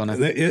pove to, ne?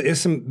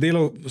 Jaz sem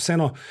delal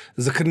vseeno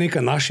za kar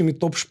nekaj našimi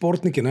top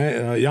športniki.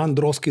 Jan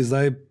Droski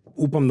zdaj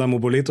upam, da mu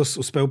bo letos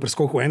uspel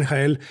preskok v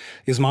NHL,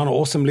 je z mano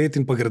 8 let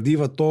in pa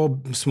gradiva to,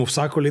 smo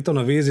vsako leto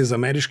na vezi z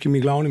ameriškimi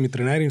glavnimi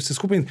trenerji in vse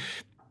skupaj.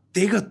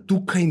 Tega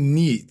tukaj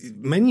ni.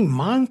 Meni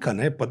manjka,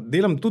 pa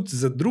delam tudi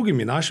z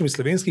drugimi našimi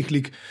slovenskih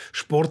lig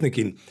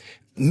športniki.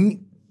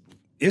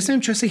 Jaz ne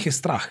vem, če se jih je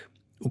strah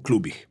v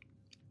klubih.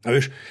 A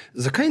veš,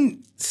 zakaj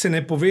se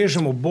ne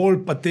povežemo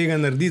bolj pa tega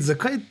narediti?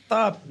 Zakaj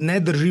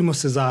ne držimo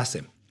se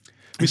zase?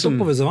 To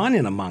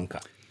povezovanje nam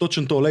manjka.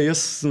 Točno to.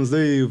 Jaz sem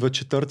zdaj v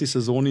 4.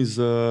 sezoni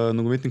z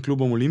nogometnim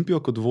klubom Olimpijo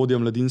kot vodja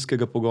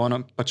mladinskega pogona,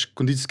 pač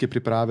kondicijske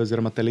priprave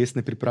oziroma telesne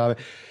priprave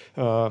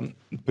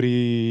pri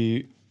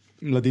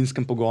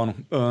mladinskem pogonu.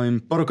 In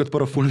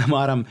prvo ful ne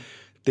maram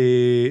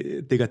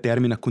tega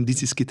termina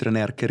kondicijski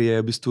trener, ker je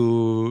v bistvu,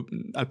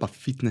 ali pa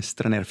fitness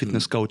trener,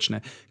 fitness coach,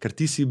 ker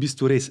ti si v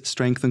bistvu res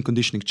strength and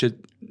conditioning,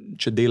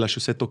 če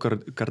delaš vse to,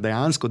 kar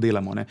dejansko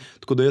delamo.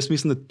 Tako da jaz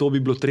mislim, da to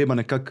bi bilo treba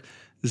nekako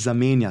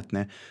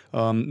zamenjati.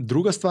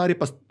 Druga stvar je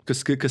pa,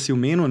 ki si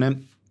omenil,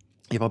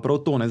 je pa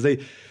prav to. Zdaj,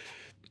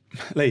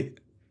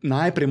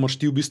 najprej moraš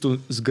ti v bistvu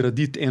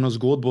zgraditi eno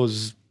zgodbo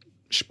z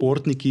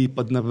športniki,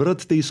 pa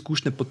navrati te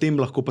izkušnje, potem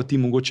lahko pa ti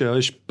mogoče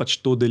pač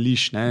to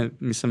deliš.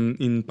 Mislim,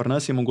 in pri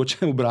nas je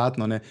mogoče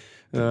obratno.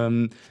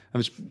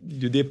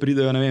 Ljudje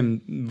pridejo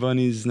ven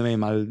iz,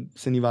 ali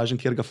se ni važno,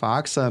 kjerga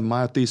faksa,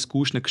 imajo te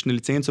izkušnje, kakšne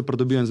licenco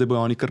pridobijo in zdaj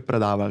bojo oni kar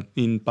predavali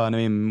in pa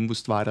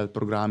ustvarjali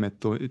programe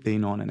te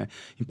in one.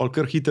 In pa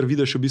kar hitro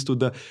vidiš v bistvu,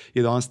 da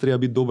je danes treba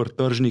biti dober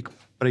tržnik,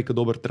 prej kot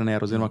dober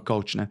trener oziroma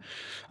coach.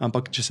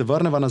 Ampak če se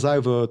vrneva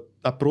nazaj v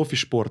ta profi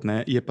šport,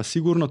 je pa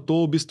sigurno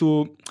to v bistvu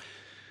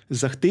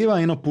zahteva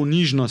eno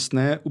ponižnost,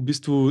 v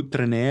bistvu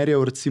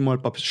trenerjev, recimo,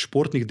 ali pa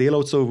športnih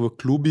delavcev v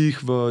klubih,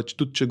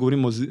 tudi če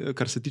govorimo,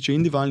 kar se tiče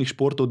individualnih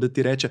športov, da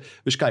ti reče,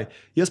 veš kaj,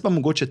 jaz pa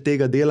mogoče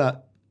tega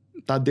dela,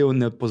 ta del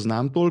ne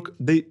poznam toliko,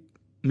 da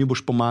mi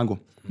boš pomagal.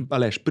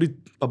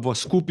 Pa bo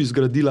skupaj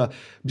zgradila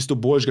v bistvu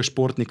boljšega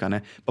športnika,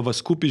 pa bo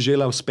skupaj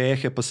žela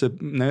uspehe, pa se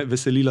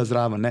veselila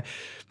zraven.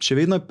 Še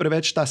vedno je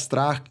preveč ta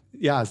strah,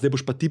 zdaj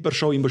boš pa ti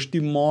prišel in boš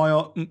ti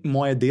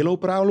moje delo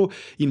upravljal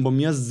in bom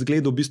jaz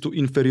zgledal v bistvu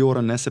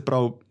inferioren, se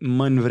pravi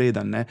manj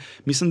vreden.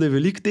 Mislim, da je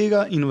veliko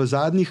tega in v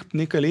zadnjih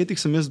nekaj letih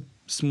sem jaz,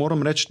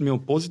 moram reči,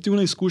 imel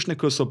pozitivne izkušnje,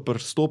 ko so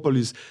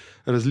pristopali iz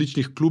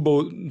različnih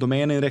klubov do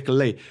mene in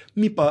rekli,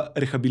 mi pa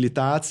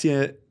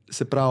rehabilitacije,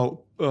 se pravi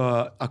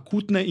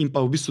akutne in pa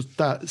v bistvu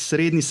ta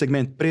srednji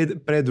segment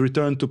pred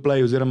return to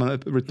play oziroma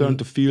return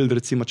to field,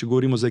 recimo, če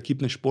govorimo za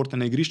ekipne športe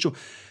na igrišču,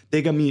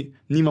 tega mi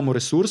nimamo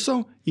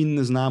resursov in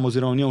ne znamo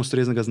oziroma nimamo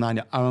ustreznega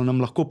znanja. Ali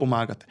nam lahko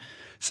pomagate?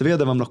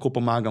 Seveda, da vam lahko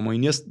pomagamo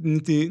in jaz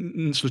niti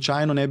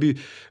slučajno ne bi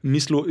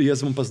mislil,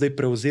 jaz bom pa zdaj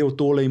prevzel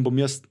tole in bom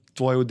jaz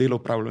tvoje delo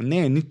upravljal.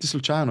 Ne, niti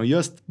slučajno.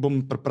 Jaz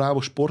bom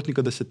pripravil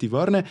športnika, da se ti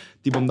vrne,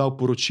 ti bom dal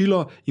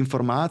poročilo,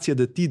 informacije,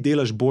 da ti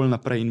delaš bolj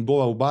naprej in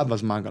bova oba dva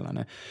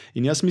zmagala.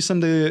 In jaz mislim,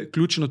 da je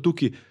ključno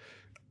tukaj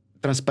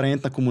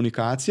transparentna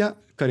komunikacija,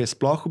 kar je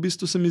sploh v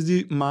bistvu se mi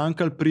zdi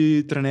manjkalo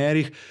pri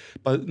trenerjih,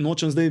 pa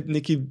nočem zdaj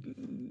neki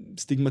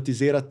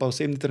stigmatizirati, pa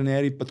osebni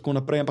trenerji, pa tako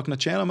naprej, ampak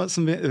načeloma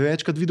sem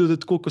večkrat videl, da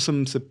tako, ko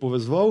sem se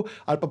povezoval,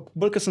 ali pa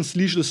bolj, ko sem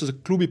slišal, da so se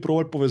klubi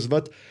probali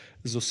povezovati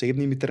z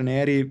osebnimi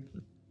trenerji,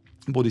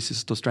 bodi si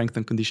to strength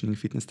and conditioning,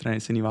 fitness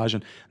trener, se ni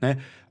važen.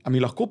 A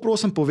mi lahko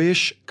prosim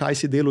poveš, kaj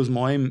si delal z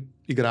mojim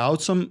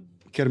igralcem,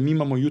 ker mi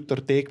imamo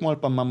jutri tekmo ali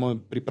pa imamo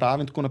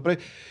priprave in tako naprej.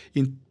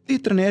 In ti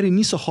trenerji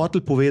niso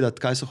hoteli povedati,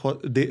 kaj so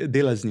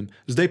delali z njim.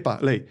 Zdaj pa,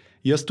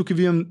 jaz tukaj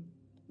vidim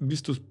v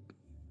bistvu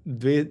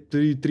 2,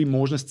 3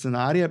 možne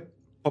scenarije,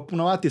 pa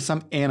ponavadi je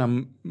samo ena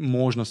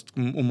možnost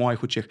v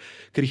mojih očeh,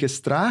 ker jih je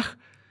strah,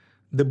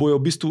 da bojo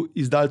v bistvu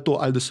izdali to,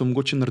 ali da so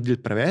mogoče naredili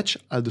preveč,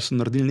 ali da so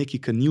naredili nekaj,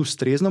 kar ni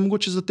ustrezno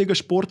mogoče za tega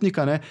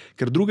športnika,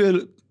 ker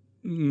drugega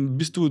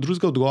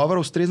odgovora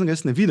ustreznega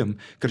jaz ne vidim.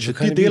 Ker če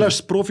ti delaš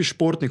s profi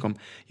športnikom,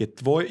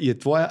 je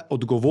tvoja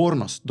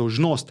odgovornost,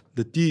 dolžnost,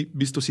 da ti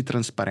v bistvu si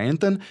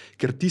transparenten,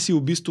 ker ti si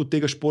v bistvu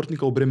tega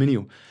športnika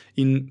obremenil.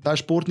 In ta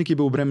športnik je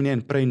bil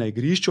obremenjen prej na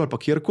igrišču ali pa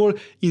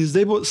kjerkoli in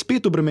zdaj bo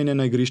spet obremenjen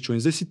na igrišču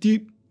in zdaj si ti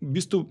v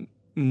bistvu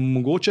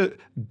mogoče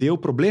del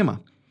problema.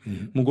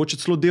 Mogoče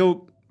celo del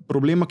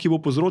problema, ki bo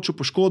povzročil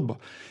poškodbo.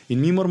 In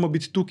mi moramo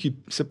biti tukaj,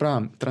 se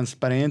pravi,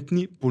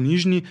 transparentni,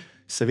 ponižni,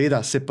 seveda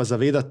se pa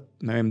zavedati,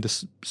 da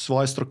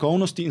svoje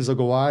strokovnosti in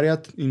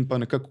zagovarjati in pa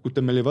nekako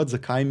utemeljevati,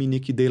 zakaj mi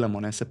nekaj delamo.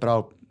 Se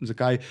pravi,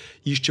 zakaj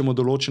iščemo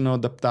določeno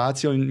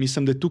adaptacijo in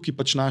mislim, da je tukaj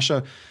pač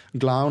naša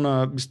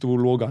glavna v bistvu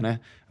vloga.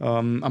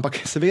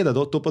 Ampak seveda,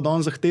 to pa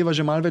danes zahteva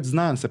že malo več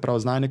znanj, se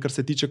pravi znanje, kar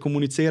se tiče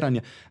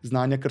komuniciranja,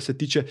 znanje, kar se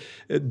tiče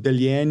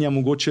deljenja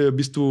mogoče v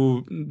bistvu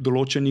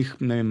določenih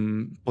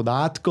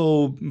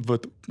podatkov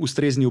v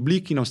ustrezni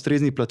obliki, na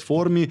ustrezni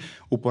platformi,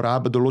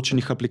 uporaba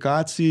določenih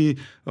aplikacij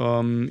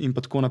in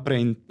pa tako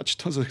naprej. In pač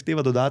to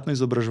zahteva dodatno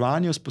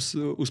izobraževanje,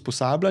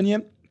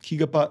 usposabljanje, ki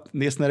ga pa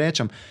jaz ne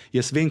rečem.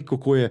 Jaz vem,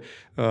 kako je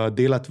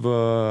delati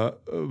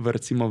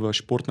recimo v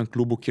športnem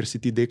klubu, kjer si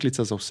ti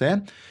deklica za vse.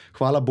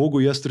 Hvala Bogu,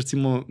 jaz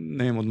recimo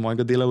od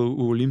mojega dela v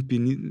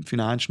Olimpiji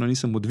finančno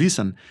nisem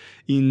odvisen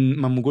in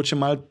imam mogoče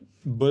malo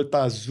bolj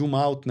ta zoom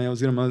out,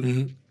 oziroma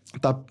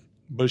ta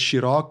bolj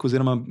širok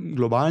oziroma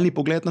globalni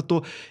pogled na to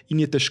in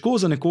je težko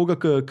za nekoga,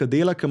 ki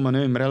dela, ki ima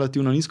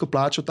relativno nizko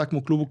plačo v takem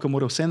klubu, ki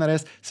mora vse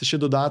narediti, se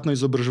še dodatno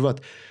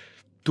izobraževati.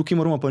 Tukaj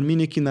moramo pa mi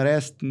nekaj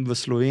narediti v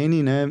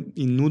Sloveniji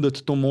in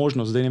nuditi to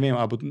možnost. Zdaj ne vem,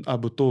 ali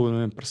bo to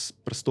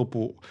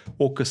pristopil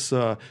OKS,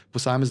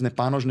 posamezne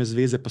panožne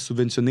zveze, pa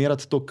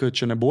subvencionirati to,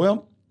 če ne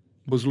bojo,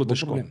 bo zelo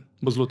težko.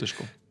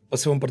 Pa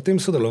se bom pri tem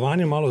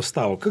sodelovanju malo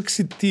ustavil. Kako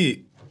si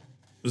ti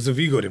z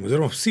Vigorjem,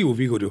 oziroma vsi v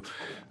Vigorju,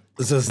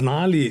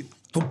 zaznali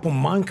to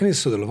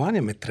pomanjkanje sodelovanja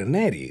med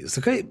trenerji?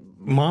 Zakaj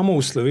imamo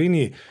v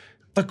Sloveniji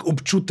tak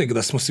občutek, da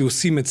smo si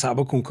vsi med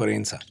sabo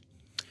konkurenca?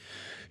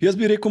 Jaz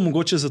bi rekel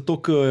mogoče zato,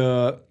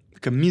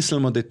 ker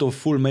mislimo, da je to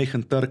ful majhen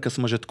trg, ker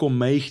smo že tako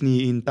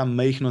majhni in ta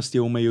majhnost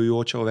je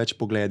omejujoča v več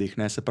pogledih.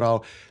 Se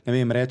pravi, ne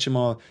vem,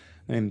 rečemo,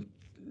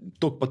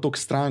 toliko pa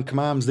toliko strank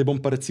imam, zdaj bom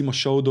pa recimo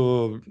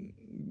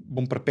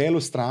bom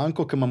pripeljal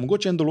stranko, ki ima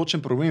mogoče en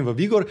določen problem v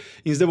Vigor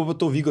in zdaj bo pa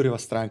to Vigorjeva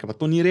stranka. Pa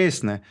to ni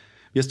res, ne.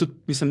 Jaz tudi,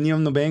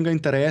 nimam nobenega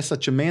interesa,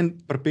 če meni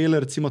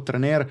pripelje recimo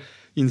trener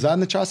in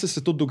zadnje čase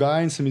se to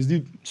dogaja in se mi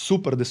zdi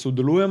super, da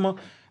sodelujemo,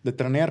 da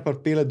trener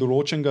pripelje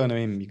določenega, ne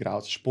vem,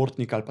 igralca,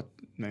 športnika ali pa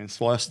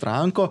svojo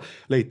stranko.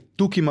 Lej,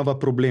 tukaj imava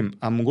problem,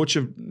 a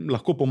mogoče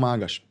lahko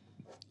pomagaš?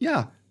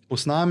 Ja,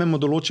 posnamemo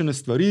določene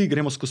stvari,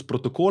 gremo skozi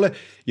protokole,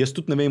 jaz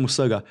tudi ne vem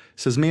vsega.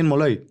 Se zmenimo,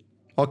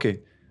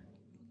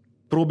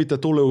 probite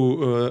tole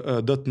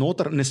dati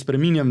noter, ne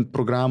spreminjam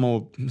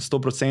programov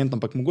 100%,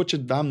 ampak mogoče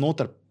dam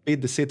noter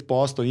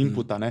 5-10%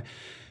 inputa,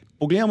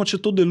 Pogledamo, če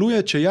to deluje,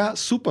 če ja,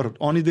 super,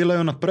 oni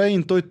delajo naprej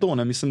in to je to.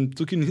 Mislim,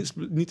 tukaj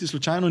niti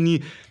slučajno ni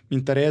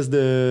interes,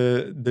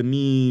 da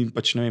mi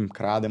pač, ne vem,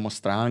 krademo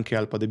stranke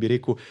ali pa da bi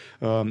rekel,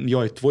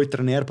 joj, tvoj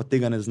trener pa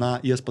tega ne zna,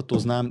 jaz pa to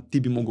znam,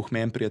 ti bi mogel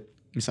meni prijeti.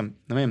 Mislim,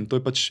 ne vem, to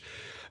je pač,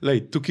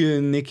 tukaj je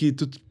neki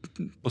tudi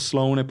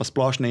poslovne pa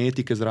splošne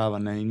etike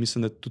zraven in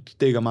mislim, da tudi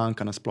tega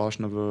manjka na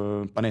splošno,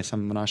 pa ne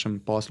samo v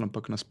našem poslu,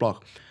 ampak nasploh.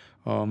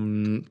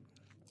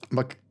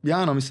 Ampak,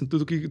 ja, mislim,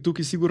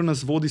 tukaj sigurno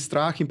nas vodi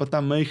strah in pa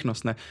ta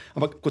majhnost.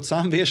 Ampak, kot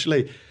sam veš,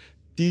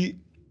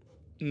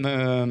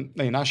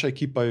 naša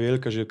ekipa je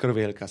velika, že kar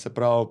velika. Se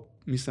pravi,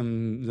 mislim,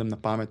 na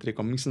pamet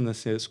rekel, mislim, da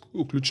se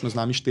vključno z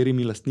nami 4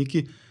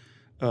 lastniki,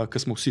 ki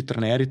smo vsi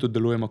trenerji, tudi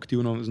delujemo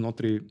aktivno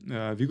znotraj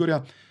Vigorja.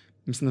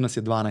 Mislim, da nas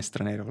je 12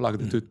 trenerjev, lahko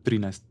da tudi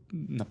 13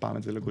 na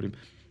pamet, zdaj govorim.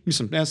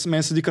 Mislim,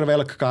 meni se zdi kar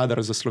velik kader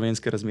za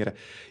slovenske razmere.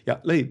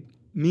 Ja,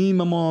 mi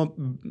imamo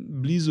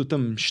blizu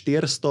tam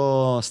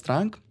 400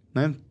 strank,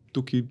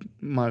 tukaj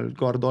malo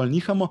gor dol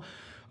nihamo,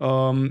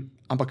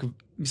 ampak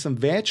mislim,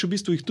 več v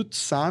bistvu jih tudi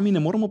sami ne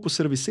moramo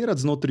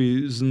poservisirati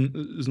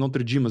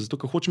znotraj džima, zato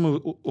ker hočemo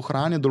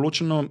ohranjati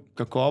določeno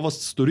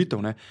kakovost storitev.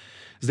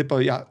 Zdaj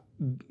pa, ja,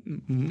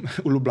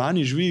 v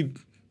Ljubljani živi,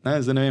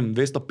 zdaj ne vem,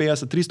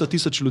 250-300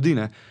 tisoč ljudi.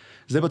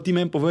 Zdaj pa ti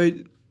meni povej,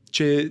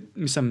 če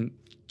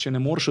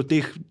ne moreš od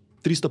teh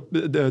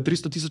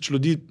 300 tisoč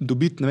ljudi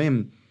dobiti, ne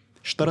vem,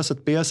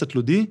 40-50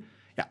 ljudi,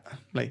 ja,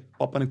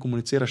 pa ne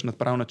komuniciraš na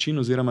prav način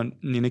oziroma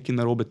ni nekaj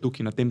narobe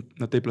tukaj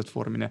na tej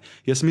platformi.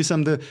 Jaz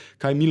mislim, da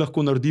kaj mi lahko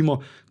naredimo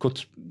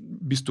kot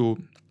v bistvu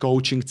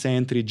coaching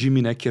centri,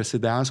 džimi, kjer se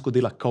dejansko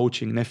dela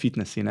coaching, ne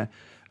fitnessi.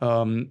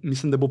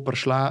 Mislim, da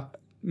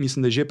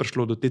je že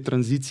prišlo do te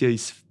tranzicije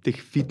iz teh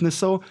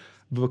fitnessov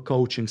v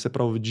coaching, se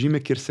pravi v džime,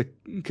 kjer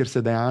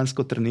se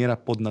dejansko trenira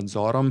pod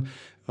nadzorom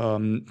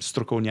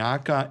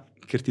strokovnjaka,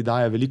 ker ti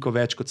daje veliko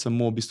več kot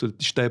samo v bistvu, da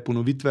ti šteje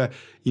ponovitve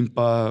in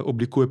pa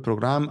oblikuje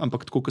program,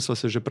 ampak tako, kot sva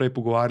se že prej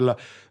pogovarjala,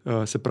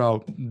 se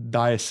pravi,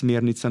 daje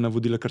smernice,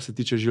 navodila, kar se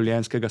tiče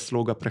življenjskega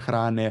sloga,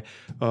 prehrane,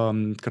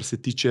 kar se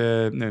tiče,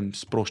 ne vem,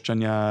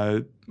 sproščanja,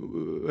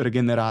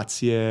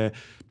 regeneracije.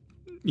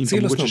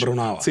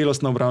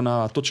 Celostna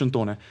obravnava, točno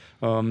to.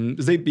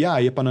 Zdaj, ja,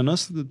 je pa na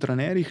nas,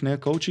 trenerjih,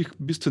 coachih,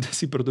 v bistvu, da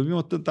si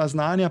pridobimo ta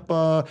znanja,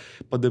 pa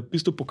da v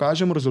bistvu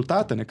pokažemo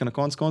rezultate, ker na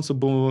koncu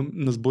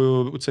nas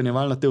bojo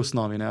ocenjevali na tej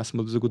osnovi. A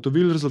smo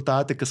zagotovili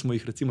rezultate, ki smo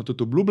jih recimo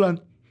tudi obljubljali,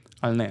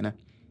 ali ne.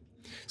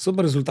 So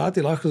pa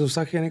rezultati lahko za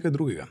vsakega nekaj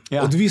drugega.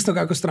 Ja. Odvisno,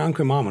 kako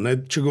stranko imamo.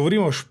 Če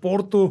govorimo o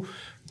športu,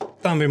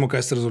 tam vemo,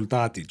 kaj so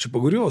rezultati. Če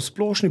pa govorimo o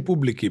splošni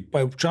publiki,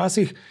 pa je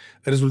včasih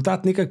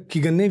rezultat nekaj,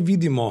 ki ga ne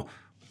vidimo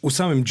v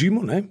samem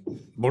džimu,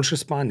 boljše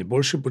spanje,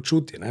 boljše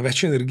počutje, več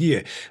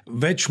energije,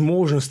 več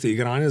možnosti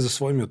igranja za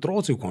svojimi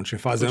otroci v končni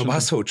fazi. Oba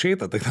so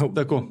očeta,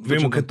 tako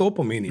vemo, kaj to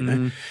pomeni.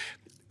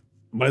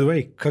 By the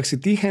way, kak si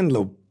ti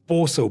handlal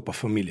posel pa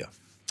familijo?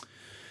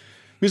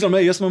 Mislim,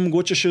 jaz imam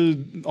mogoče še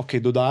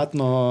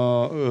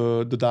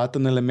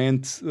dodaten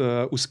element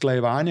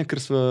usklajevanja, ker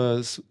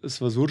sva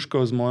z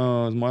Urško, z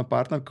mojo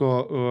partnerko,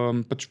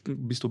 pač v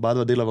bistvu oba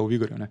dva delava v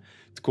Vigorju.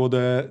 Tako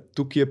da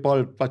tukaj je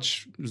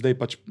zdaj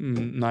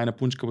najna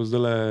punčka bo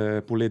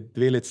zdaj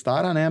 2 let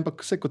stara,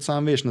 ampak vse kot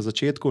sam veš, na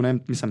začetku,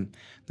 mislim,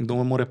 nekdo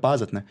me mora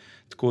paziti.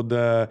 Tako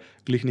da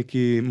glih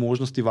neki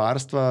možnosti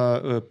varstva,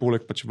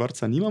 poleg pač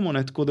vrtca nimamo,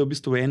 tako da v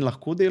bistvu en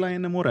lahko dela,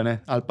 en ne more.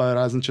 Ali pa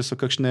razen, če so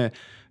kakšne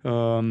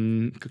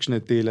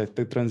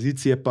te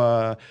tranzicije,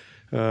 pa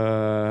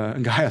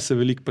Gaja se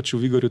veliko pač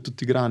v Vigorju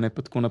tudi igra, pa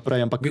tako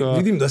naprej. Ampak,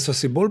 vidim, da so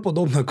si bolj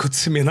podobna, kot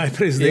se mi je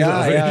najprej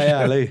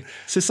zdela.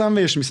 Se sam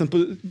veš, mislim,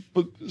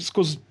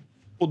 skozi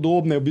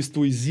podobne v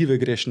bistvu izzive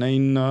greš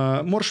in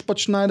moraš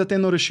pač najti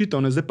eno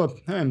rešitev. Zdaj pa,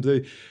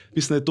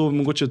 mislim, da je to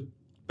mogoče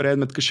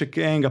predmet še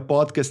enega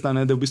podcasta,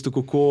 da v bistvu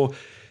kako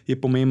je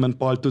pomemben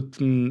pol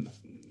tudi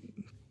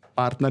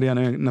partnerja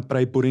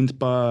naprej porint,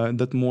 pa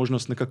dati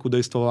možnost nekako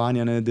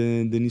udejstvovanja,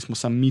 da nismo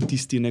samo mi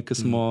tisti, ki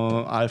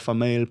smo alfa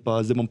mail,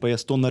 pa zdaj bom pa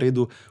jaz to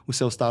naredil,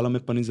 vse ostalo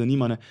me pa ne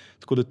zanima.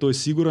 Tako da to je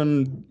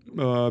siguren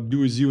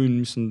bil izziv in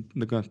mislim,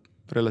 da ga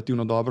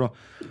relativno dobro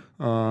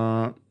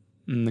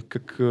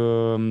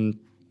nekako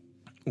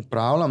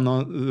upravljam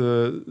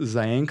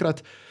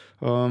zaenkrat.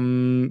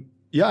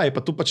 Je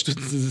pa to pač tudi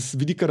z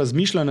vidika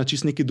razmišljanja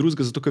čist nekaj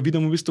drugega, zato ker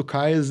vidimo v bistvu,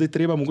 kaj je zdaj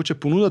treba mogoče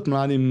ponuditi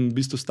mladim v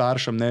bistvu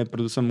staršem,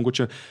 predvsem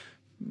mogoče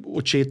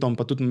očetom,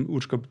 pa tudi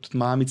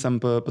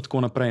mamicam, pa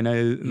tako naprej.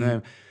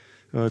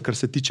 Kar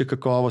se tiče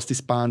kakovosti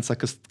spanca,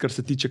 kar se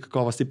tiče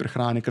kakovosti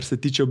prehrane, kar se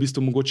tiče v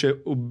bistvu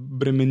mogoče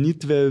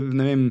obremenitve,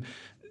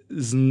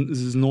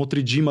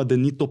 znotraj džima, da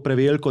ni to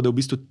preveliko, da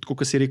v bistvu,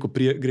 kot si rekel,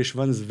 greš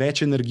ven z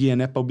več energije,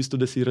 ne pa v bistvu,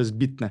 da si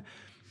razbitne.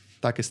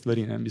 Take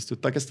stvari, v bistvu.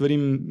 Take stvari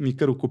mi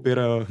kar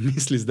okupirajo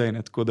misli zdaj.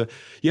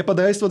 Je pa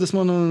dejstvo, da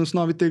smo na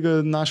osnovi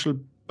tega našli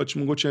pač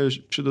mogoče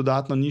še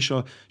dodatno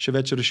nišo, še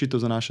več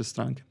rešitev za naše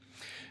stranke.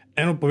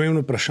 Eno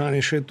pomembno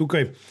vprašanje še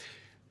tukaj.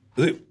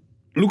 Zdaj,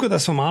 Luka, da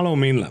smo malo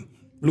omenila.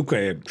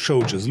 Luka je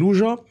šel čez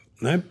lužo,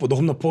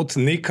 podobna pot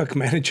nekak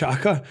mene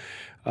čaka.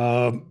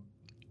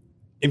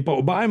 In pa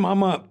oba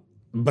imama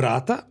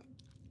brata,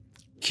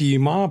 ki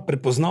ima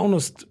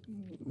prepoznavnost,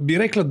 bi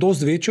rekla,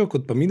 dosti večjo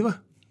kot pa midva.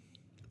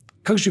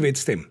 Kako živeti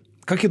s tem?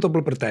 Kako je to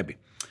bilo pri tebi?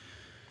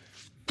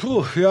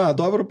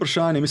 Dobro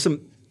vprašanje. Mislim,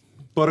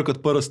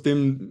 prvo s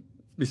tem,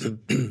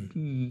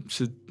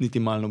 se niti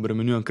malo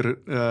obremenjujem,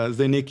 ker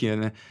zdaj nekaj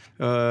je.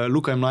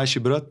 Luka je mlajši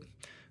brat,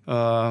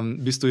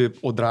 v bistvu je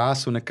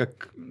odrasel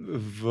nekako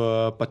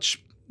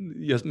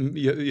jaz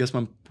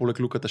imam poleg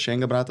Lukata še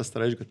enega brata,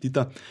 starejšega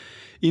Tita.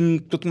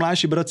 In kot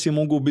mlajši brat si je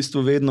mogel v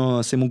bistvu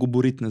vedno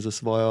boriti za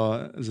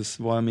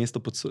svoje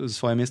mesto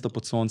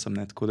pod soncem.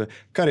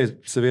 Kar je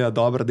seveda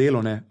dobro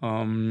delo.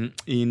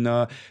 In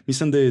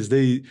mislim, da je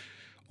zdaj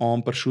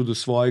on prišel do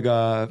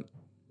svojega,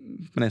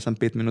 ne samo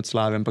 5 minut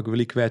slave, ampak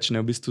veliko več,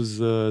 v bistvu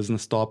z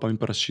nastopom in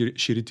pa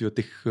razširitvijo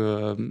teh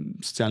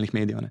socialnih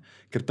medijev.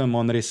 Ker tam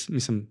on res,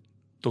 mislim,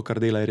 to, kar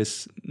dela, je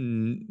res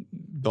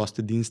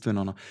dosti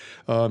edinstveno.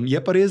 Je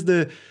pa res,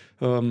 da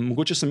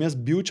mogoče sem jaz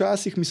bil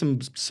včasih,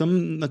 mislim, sem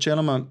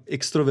načeloma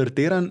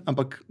ekstrovertiran,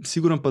 ampak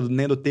sigurno pa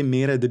ne do te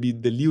mere, da bi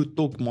delil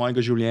toliko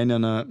mojega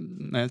življenja na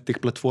teh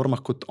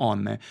platformah kot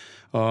on.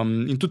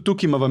 In tudi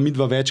tukaj imava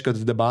midva večkrat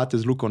debate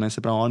z Luko,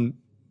 se pravi, on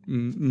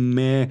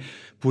me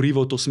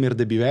poriva v to smer,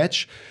 da bi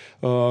več.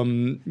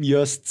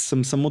 Jaz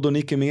sem samo do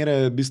neke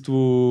mere v bistvu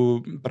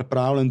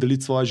pripravljen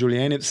deliti svoje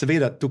življenje.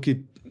 Seveda,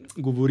 tukaj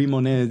govorimo,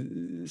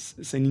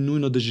 se ni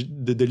nujno,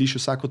 da deliš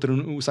vsak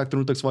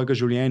trenutek svojega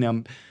življenja,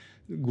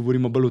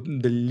 govorimo bolj o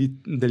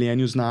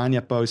deljenju znanja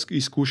pa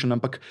izkušenj,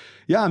 ampak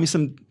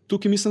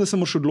tukaj mislim, da se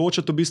moraš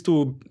odločiti v bistvu,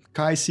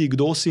 kaj si,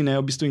 kdo si,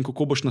 v bistvu, in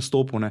kako boš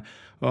nastopil.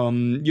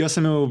 Jaz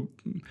sem imel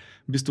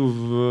v bistvu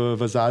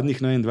v zadnjih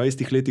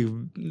 20 letih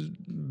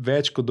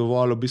več kot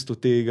dovolj v bistvu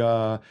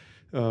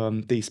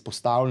te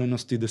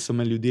izpostavljenosti, da so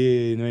me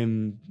ljudje,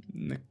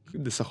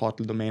 da so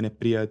hoteli do mene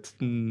prijeti,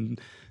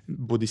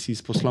 bodi si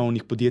iz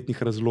poslovnih, podjetnih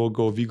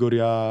razlogov,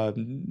 Vigorja,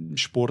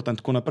 športa in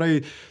tako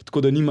naprej.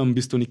 Tako da nimam v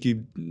bistvu neki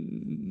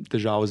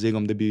težav z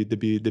egom, da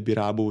bi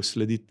rabil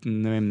slediti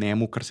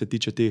njemu, kar se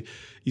tiče te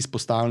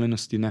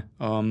izpostavljenosti.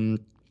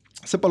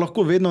 Se pa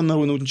lahko vedno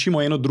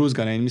naučimo eno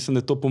drugega, in mislim,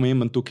 da je to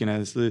pomembno tukaj.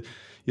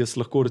 Jaz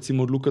lahko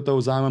recimo od Lukata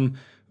vzamem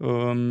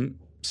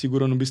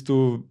sigurno v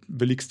bistvu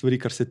veliko stvari,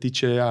 kar se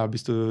tiče v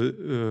bistvu,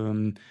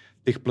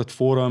 teh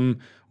platform,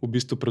 v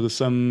bistvu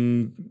predvsem,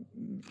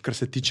 kar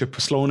se tiče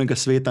poslovnega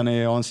sveta,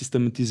 on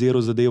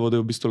sistematiziral zadevo, da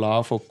je v bistvu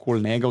laufal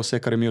okoli njega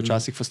vse, kar je mi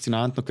včasih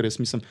fascinantno, ker jaz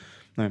mislim,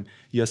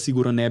 jaz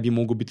sigurno ne bi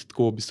mogel biti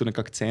tako v bistvu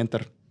nekak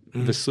center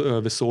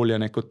vesolja,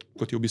 kot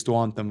je v bistvu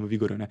on tam v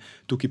Vigorju.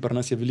 Tukaj pri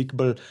nas je veliko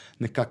bolj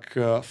nekak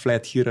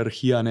flat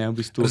hierarhija. V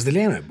bistvu,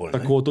 razdeljeno je bolj.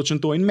 Tako, točno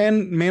to. In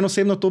meni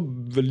osebno to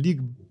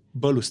veliko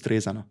bolj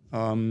ustrezano.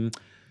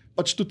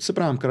 pač tudi se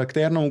pravim,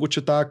 karakterno,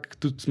 mogoče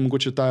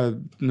ta,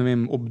 ne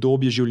vem,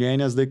 obdobje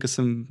življenja, zdaj, ko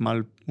sem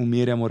mal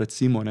umirjamo,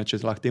 recimo, ne,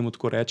 če lahko temu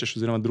tako rečeš,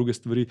 oziroma druge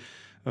stvari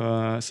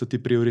so ti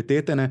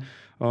prioritete.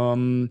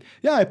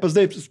 Ja, pa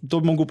zdaj, to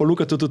bi mogel pa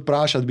Luka tudi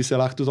vprašati, bi se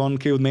lahko tudi on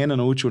kaj od mene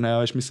naučil. Ne,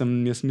 veš,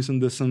 jaz mislim,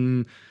 da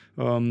sem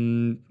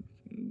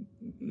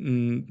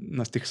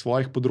na teh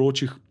svojih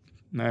področjih,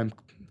 ne vem,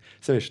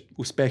 se veš,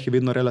 uspeh je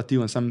vedno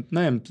relativen.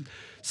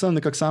 Sem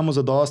nekako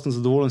samozadosten,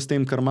 zadovoljen s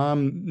tem, kar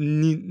imam,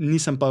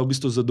 nisem pa v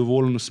bistvu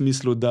zadovoljen v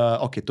smislu, da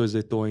ok, to je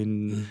zdaj to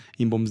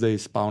in bom zdaj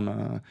spal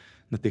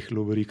na teh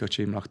lovorikah,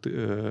 če jim lahko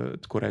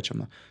tako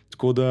rečem. No.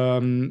 Tako da,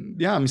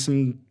 ja,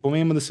 mislim,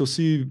 pomembno, da se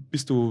vsi v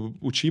bistvu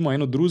učimo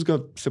eno drugega,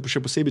 še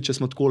posebej, če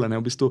smo takole, ne,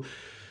 v bistvu,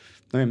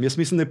 ne vem, jaz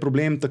mislim, da je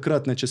problem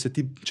takrat, ne,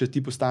 če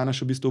ti postaneš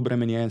v bistvu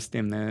obremenjen s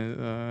tem, ne,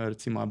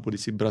 recimo, bodi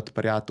si brat,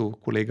 prijatelj,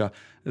 kolega,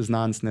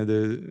 znanc, ne,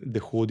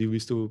 da hodi v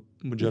bistvu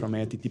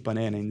žarometi, ti pa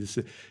ne,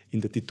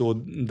 in da ti to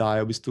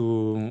daje v bistvu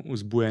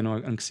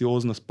vzbujeno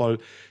anksioznost, pol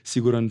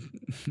siguren,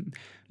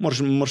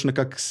 moraš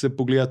nekako se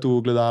pogledati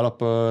v gledalo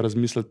pa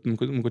razmisliti,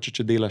 mogoče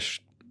če delaš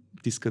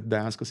tisto, kar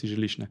dejansko si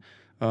želiš. Ne.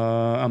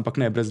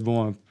 Ampak ne, brez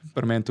dvoma,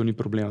 pri meni to ni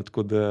problem,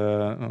 tako da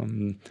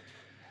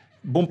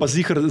bom pa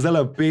ziher, zdaj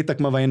v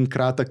petek imamo en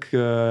kratek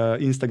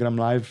Instagram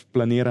live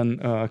planiran,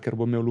 ker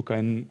bo imel Luka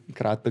en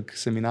kratek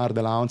seminar,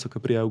 delavnico,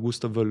 ki prije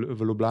avgusta v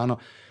Ljubljano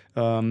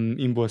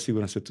in bo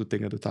sigurno se tudi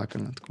tega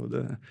dotaknil. Tako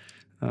da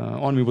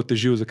on mi bo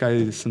težil,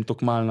 zakaj sem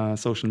tako mal na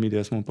social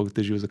media, jaz mu pa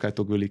težil, zakaj je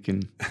tako velik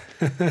in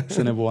se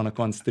ne bo na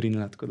koncu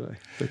strinjala. Tako da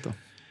to je to.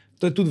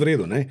 To je tudi v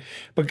redu, ne?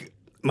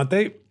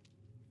 Matej,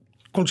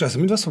 koliko časa?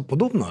 Mi dva smo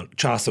podobno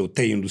časa v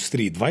tej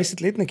industriji,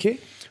 20 let nekje?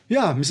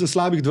 Ja, mislim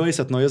slabih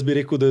 20, no jaz bi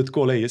rekel, da je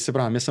tako, jaz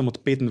sem od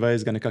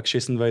 25, nekako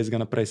 26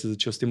 naprej se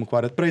začel s tem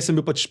ukvarjati. Prej sem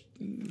bil pač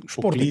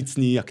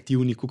poklicni,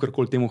 aktivni,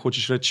 kakorkoli temu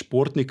hočeš reči,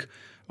 športnik.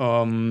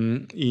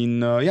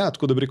 Ja,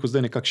 tako da bi rekel,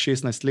 zdaj nekako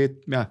 16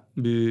 let, ja,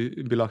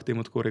 bi lahko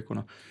temu tako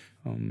rekel. No.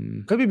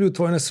 Kaj bi bil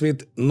tvoj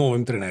nasvet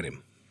novim trenerjem?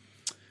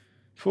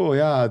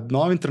 Ja,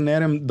 novim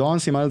trenerjem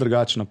danes je malo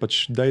drugačno.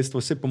 Pač dejstvo,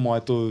 vse po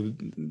moje, to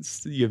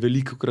je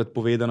velikokrat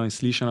povedano in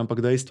slišano,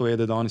 ampak dejstvo je,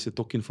 da danes je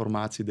toliko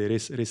informacij, da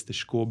je res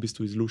težko v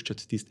bistvu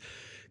izluščati tisto,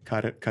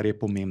 kar je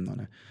pomembno.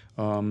 Ne.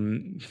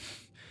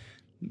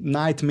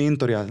 Najti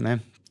mentorja, ne,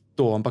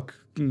 to, ampak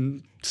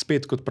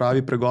spet kot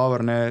pravi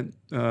pregovor, ne,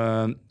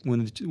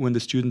 when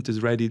the student is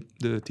ready,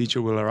 the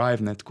teacher will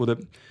arrive. Ne, tako da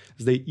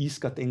zdaj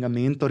iskati enega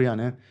mentorja,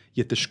 ne,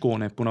 je težko.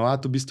 Ne.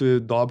 Ponavadi v bistvu je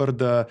dobro,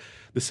 da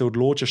se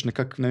odločiš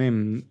nekako, ne vem,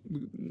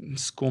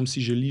 s kom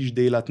si želiš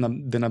delati,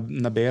 da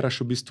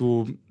nabereš v bistvu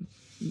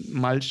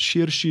mal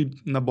širši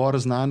nabor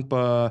znanj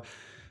pa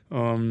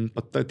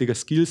tega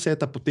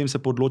skillseta, potem se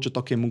pa odločiti,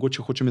 ok,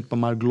 mogoče hočem imeti pa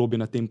malo globje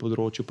na tem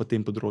področju, pa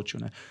tem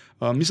področju. Ne.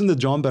 Mislim, da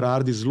John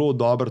Berardi zelo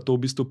dobro to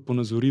v bistvu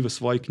ponazori v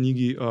svoji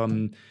knjigi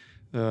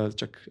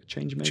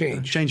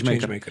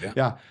Changemaker.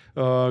 Ja.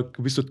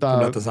 V bistvu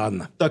ta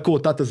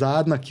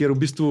zadnja, kjer v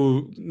bistvu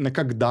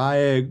nekako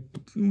daje,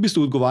 v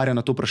bistvu odgovarja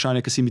na to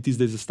vprašanje, ki si mi ti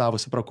zdaj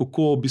zastavil, se pravi,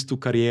 kako v bistvu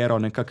kariero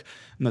nekako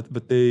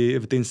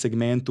v tem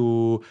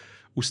segmentu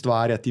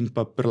ustvarjati in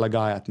pa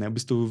prilagajati. Ne. V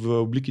bistvu v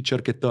obliki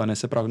črke T, ne.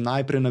 Se pravi,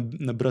 najprej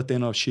nabrati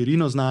eno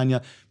širino znanja,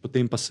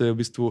 potem pa se v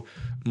bistvu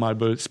malo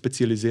bolj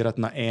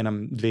specializirati na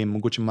enem, dvem,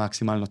 mogoče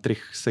maksimalno 3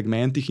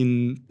 segmentih in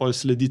pol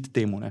slediti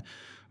temu. Ne.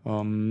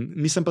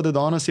 Mislim pa, da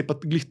danes je pa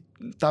glih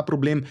ta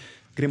problem,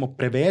 gremo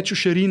preveč v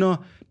širino,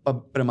 pa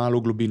premalo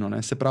v globino. Ne.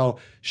 Se pravi,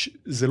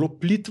 zelo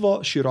plitvo,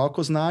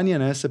 široko znanje,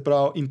 ne, se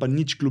pravi, in pa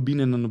nič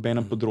globine na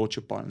nobenem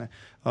področju. Pol, ne.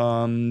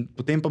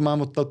 Potem pa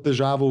imamo ta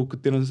težavo,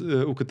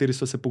 v kateri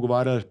so se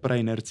pogovarjali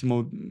prej, ne,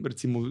 recimo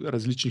v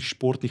različnih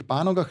športnih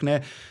panogah,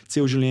 ne,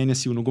 cel življenje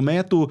si v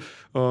nogometu,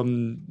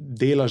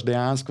 delaš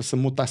dejansko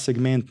samo ta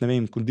segment, ne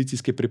vem,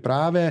 kondicijske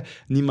priprave,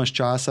 nimaš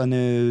časa,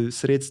 ne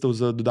sredstev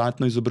za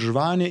dodatno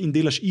izobraževanje in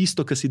delaš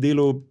isto, kar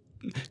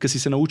si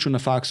se naučil na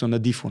faksu, na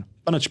DIF-u.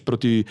 Pa nič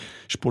proti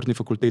športni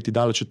fakulteti,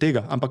 daleč od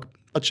tega. Ampak,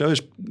 pač,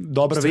 veš,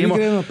 dobro vemo,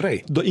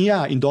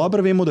 in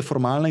dobro vemo, da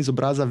formalna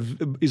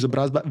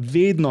izobrazba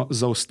vedno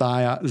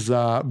zaostaja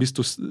za, v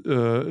bistvu,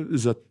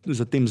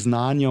 za tem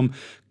znanjem,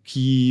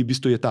 ki v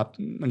bistvu je ta,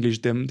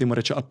 angleški temu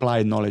reče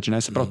applied knowledge, ne?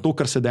 Se pravi, to,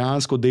 kar se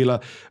dejansko dela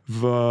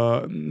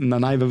na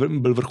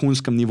najbolj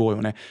vrhunskem nivoju.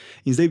 Ne?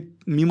 In zdaj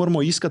mi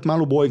moramo iskati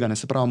malo obojega, ne?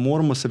 Se pravi,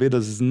 moramo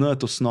seveda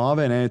znati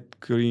osnove, ne?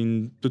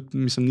 In tudi,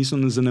 mislim, niso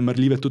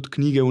zanemarljive tudi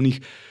knjige v njih,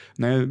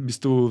 ne? V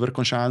bistvu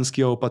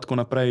Verkonšanskijev, pa tako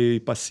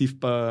naprej, pa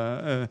SIF,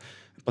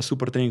 pa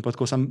super trening, pa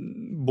tako, sam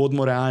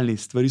bodimo realni,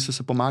 stvari so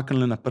se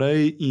pomaknile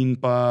naprej in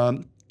pa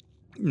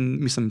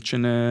mislim, če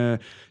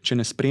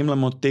ne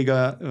spremljamo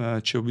tega,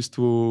 če v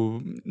bistvu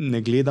ne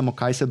gledamo,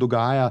 kaj se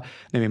dogaja,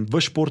 ne vem,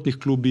 v športnih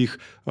klubih,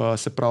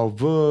 se pravi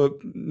v,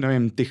 ne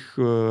vem, teh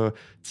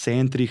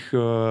centrih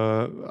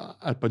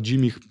ali pa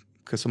džimih,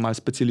 ki so malo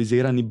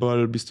specializirani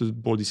bolj, v bistvu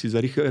bodi si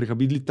za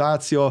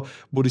rehabilitacijo,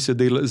 bodi si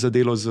za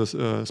delo z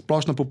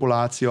splošno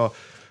populacijo,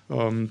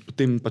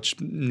 potem pač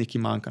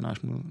nekaj manjka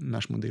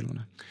našemu delu.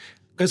 Ne.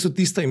 kaj so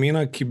tista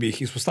imena, ki bi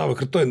jih izpostavil?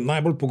 Ker to je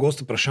najbolj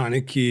pogosto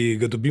vprašanje, ki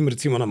ga dobim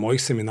recimo na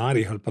mojih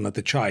seminarjih ali pa na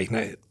tečajih.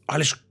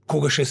 Ali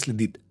koga še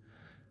slediti?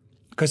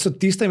 Kaj so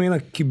tista imena,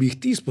 ki bi jih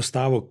ti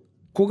izpostavil?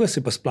 Koga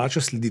se pa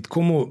splača slediti?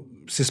 Komu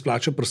se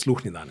splača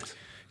prisluhniti danes?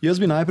 Jaz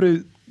bi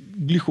najprej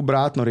glih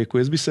obratno rekel.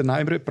 Jaz bi se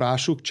najprej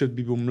vprašal, če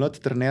bi bil mlad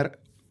trener,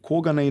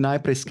 koga naj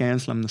najprej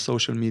skenslem na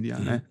social media.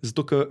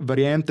 Zato, ker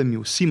verjemite mi,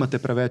 vsi imate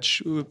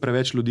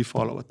preveč ljudi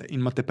followate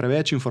in imate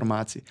preveč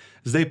informacij.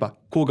 Zdaj pa,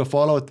 koga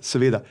followate,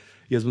 seveda,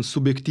 jaz bom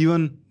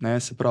subjektiven,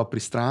 se pravi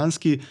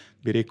pristranski,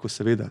 bi rekel,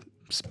 seveda,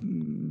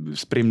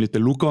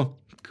 spremljite Luko,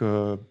 ki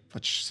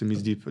pač se mi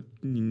zdi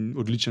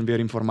odličen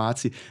vir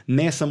informacij,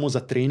 ne samo za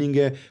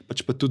treninge,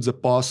 pač pa tudi za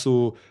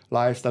posel,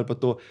 lifestyle pa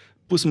to.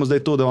 Pustimo zdaj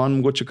to, da on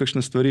mogoče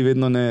kakšne stvari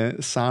vedno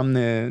sam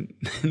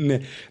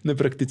ne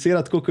prakticira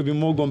tako, kot bi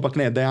mogel, ampak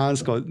ne,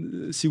 dejansko,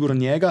 sigurno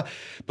njega.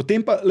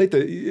 Potem pa, lejte,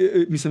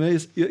 mislim,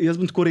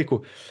 jaz bom tako rekel,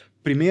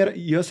 primer,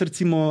 jaz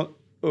recimo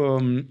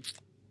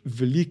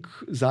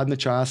veliko zadnje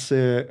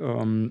čase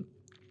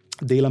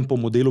delam po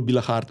modelu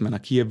Billa Hartmana,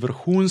 ki je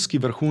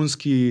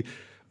vrhunski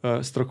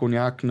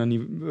strokovnjak,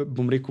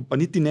 bom rekel, pa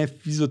niti ne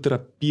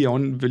fizioterapije,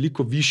 on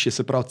veliko više,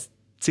 se pravi,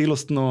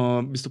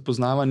 celostno v bistvu,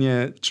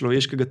 poznavanje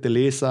človeškega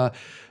telesa,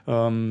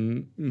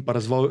 pa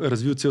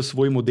razvil cel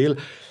svoj model.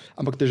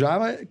 Ampak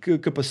težava je,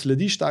 ki pa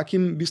slediš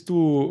takim v bistvu,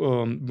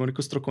 bom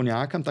rekel,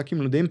 strokovnjakam, takim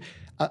ljudem,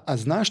 a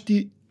znaš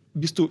ti v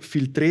bistvu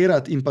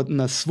filtrirati in pa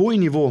na svoj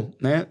nivo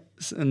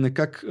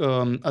nekako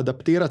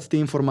adaptirati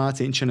te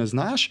informacije. In če ne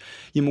znaš,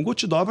 je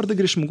mogoče dobro, da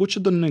greš mogoče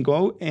do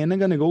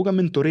enega njegovega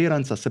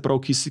mentoriranca, se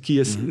pravi, ki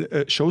je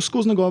šel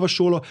skozi njegovo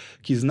šolo,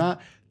 ki zna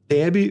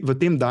tebi v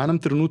tem danem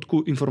trenutku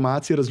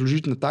informacije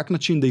razložiti na tak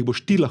način, da jih boš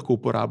ti lahko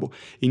uporabil.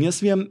 In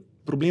jaz vem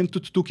problem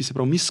tudi tukaj, se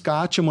pravi, mi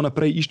skačemo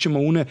naprej, iščemo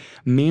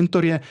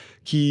mentorje,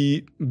 ki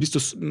v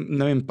bistvu,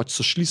 ne vem, pač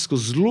so šli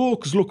skozi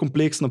zelo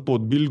kompleksno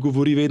pot. Bill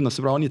govori vedno,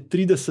 se pravi, on je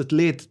 30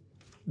 let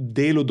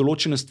delal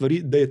določene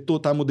stvari, da je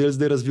ta model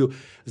zdaj razvil.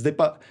 Zdaj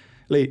pa,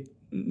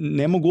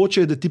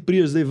 nemogoče je, da ti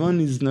priješ zdaj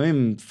ven iz, ne vem,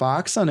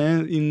 faksa,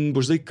 in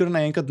boš zdaj kar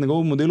naenkrat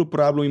njegov model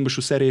uporabljal in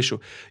boš vse rešil.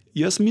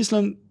 Jaz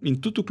mislim, in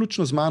tudi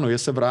vključno z mano,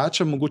 jaz se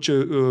vračam mogoče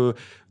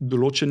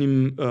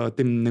določenim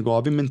tem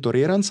njegovim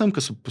mentorirancem,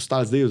 ki so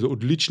postali zdaj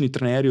odlični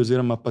trenerji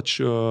oziroma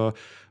pač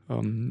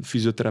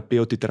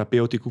fizioterapeuti,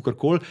 terapeuti,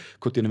 kakorkoli,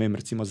 kot je, ne vem,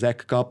 recimo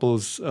Zach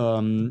Couples,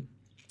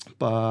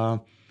 pa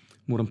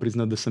moram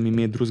priznati, da sem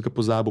ime drugega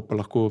pozabil, pa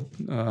lahko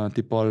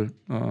ti pol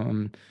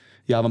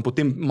javim.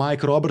 Potem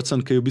Mike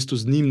Robertson, ki je v bistvu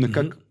z njim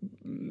nekako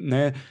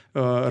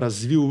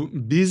razvil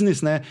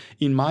biznis,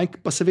 in Mike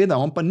pa seveda,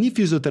 on pa ni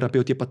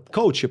fizioterapeut, je pa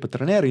coach, je pa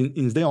trener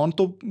in zdaj on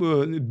to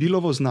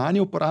Billovo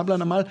znanje uporablja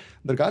na mal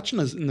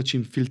drugačen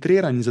način,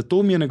 filtriran, in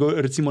zato mi je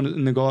recimo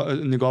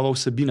njegova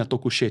vsebina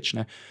toliko všeč.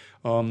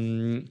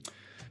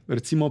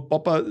 Recimo,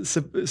 pa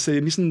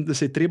mislim, da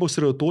se je treba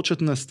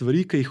osredotočiti na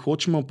stvari, ki jih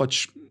hočemo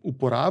pač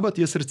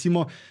uporabiti. Jaz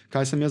recimo,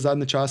 kaj sem jaz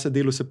zadnje čase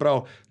delal, se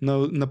pravi,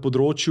 na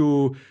področju,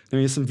 ne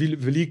vem, jaz sem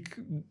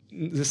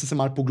zdaj sem se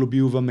malo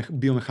poglobil v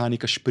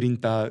biomehanika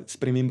šprinta,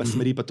 sprememba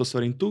smeri pa to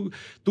stvari. In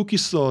tukaj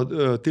so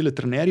tele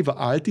trenerji v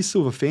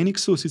Altisu, v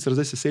Phoenixu, sicer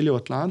zdaj se selijo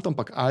v Atlanto,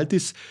 ampak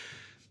Altis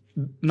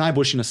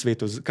najboljši na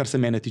svetu, kar se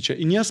mene tiče.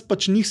 In jaz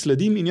pač njih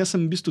sledim in jaz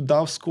sem v bistvu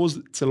dal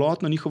skozi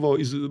celotno njihovo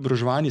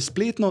izobraževanje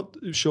spletno.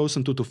 Šel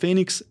sem tudi v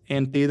Phoenix,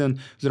 en teden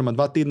oziroma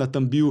 2 tedna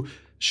tam bil,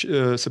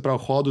 se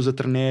pravi, hodil za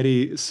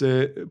trenerji,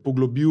 se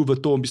poglobil v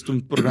to v bistvu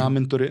program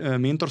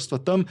mentorstva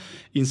tam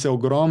in se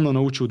ogromno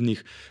naučil od njih.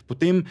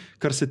 Potem,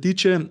 kar se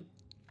tiče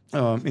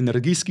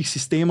energijskih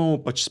sistemov,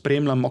 pač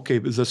spremljam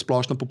za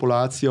splošno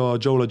populacijo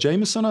Joela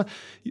Jamesona.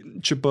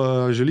 Če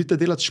pa želite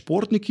delati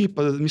športniki,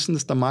 pa mislim,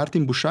 da sta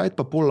Martin Bušajt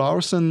pa Paul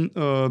Lawson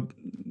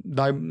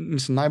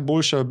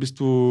najboljša v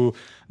bistvu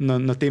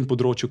na tem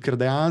področju, ker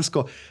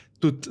dejansko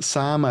tudi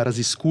sama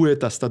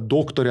raziskujeta, sta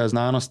doktorja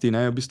znanosti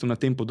v bistvu na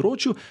tem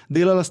področju,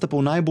 delala sta pa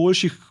v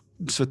najboljših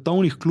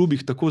svetovnih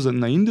klubih, tako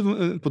na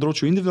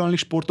področju individualnih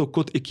športov,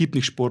 kot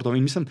ekipnih športov.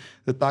 In mislim,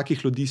 da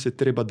takih ljudi se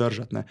treba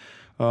držati.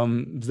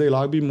 Zdaj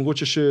lahko bi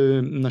mogoče še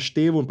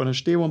našteval,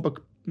 ampak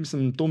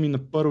mislim, to mi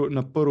na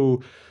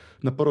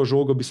prvo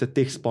žogo bi se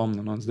teh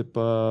spomnil. Zdaj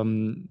pa,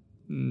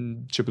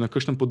 če na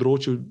kakšnem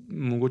področju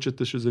mogoče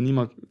te še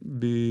zanima,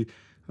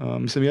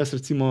 mislim, jaz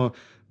recimo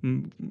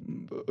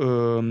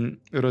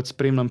rad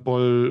spremljam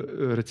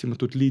recimo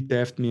tudi Lee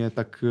Teft mi je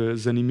tak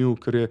zanimiv,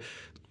 ker je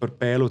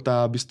pripeljal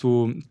ta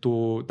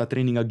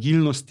trening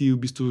agilnosti v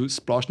bistvu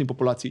splošni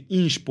populaciji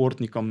in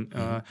športnikom,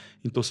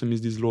 in to se mi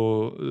zdi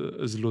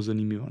zelo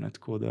zanimivo.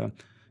 Tako da,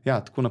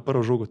 tako na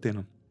prvo žogo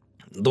teno.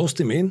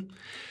 Dosti imen,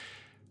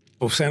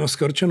 pa vseeno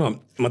skrčeno.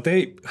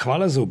 Matej,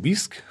 hvala za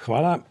obisk,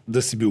 hvala,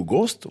 da si bil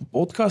gost v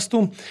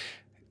podcastu.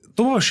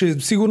 To bo še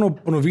sigurno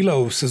ponovila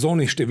v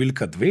sezoni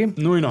številka 2.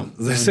 Nujno.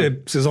 Zdaj se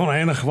sezona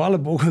 1, hvala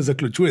Bogu,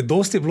 zaključuje.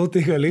 Dosti je bilo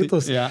tega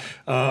letos. Ja.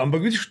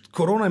 Ampak vidiš,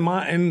 korona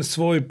ima en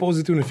svoj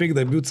pozitivni efekt,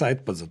 da je bil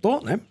cajt pa za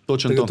to.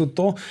 Točno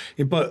to.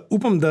 In pa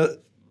upam, da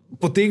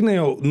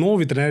potegnejo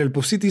novi trenerji, pa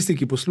vsi tisti,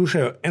 ki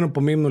poslušajo, eno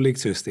pomembno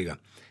lekcijo iz tega.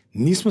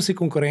 nismo si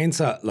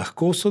konkurenca,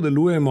 lahko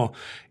sodelujemo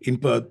in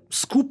pa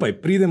skupaj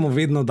pridemo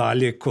vedno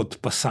dalje kot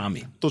pa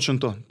sami. Točno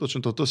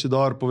to. To si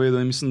dobro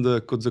povedal in mislim, da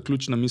kot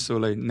zaključna misel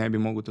ne bi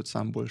mogel tudi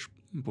sam boljš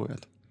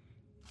povedati.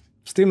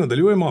 S tem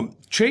nadaljujemo.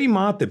 Če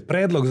imate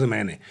predlog za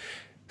mene,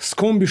 s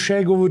kom bi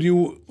še govoril,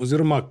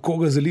 oziroma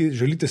koga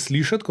želite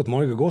slišati kot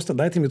mojega gosta,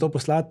 dajte mi to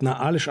poslati na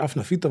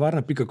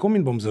aleš@fitovarna.com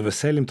in bom z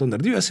veseljem to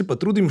naredil. Jaz se pa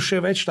trudim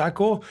še več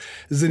tako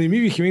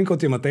zanimivih imen,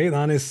 kot je Matej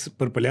danes,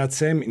 pripeljati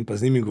sem in pa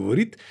z njimi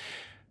govoriti.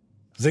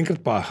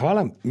 Zaenkrat pa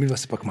hvala, mi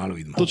vas se pa kmalu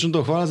vidimo. Točno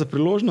to, hvala za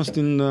priložnost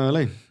in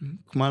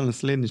kmalu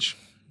naslednjič.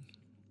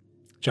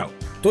 Čau.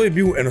 To je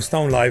bil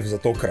enostaven live za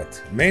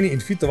tokrat. Meni in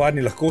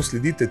Fitovarni lahko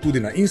sledite tudi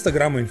na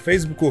Instagramu in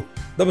Facebooku,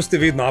 da boste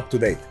vedno up to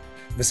date.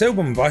 Vesel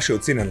bom vaše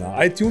ocene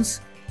na iTunes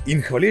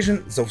in hvaležen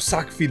za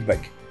vsak feedback.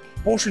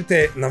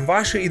 Pošljite nam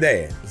vaše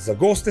ideje za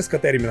goste, s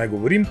katerimi naj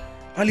govorim,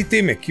 ali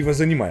teme, ki vas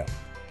zanimajo.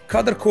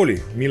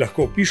 Kadarkoli mi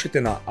lahko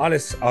pišete na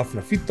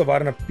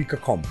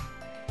ales@fitovarna.com.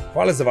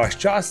 Hvala za vaš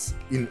čas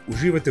in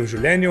uživajte v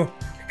življenju,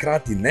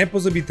 hkrati ne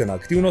pozabite na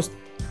aktivnost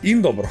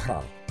in dobro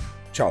hrano.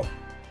 Čau!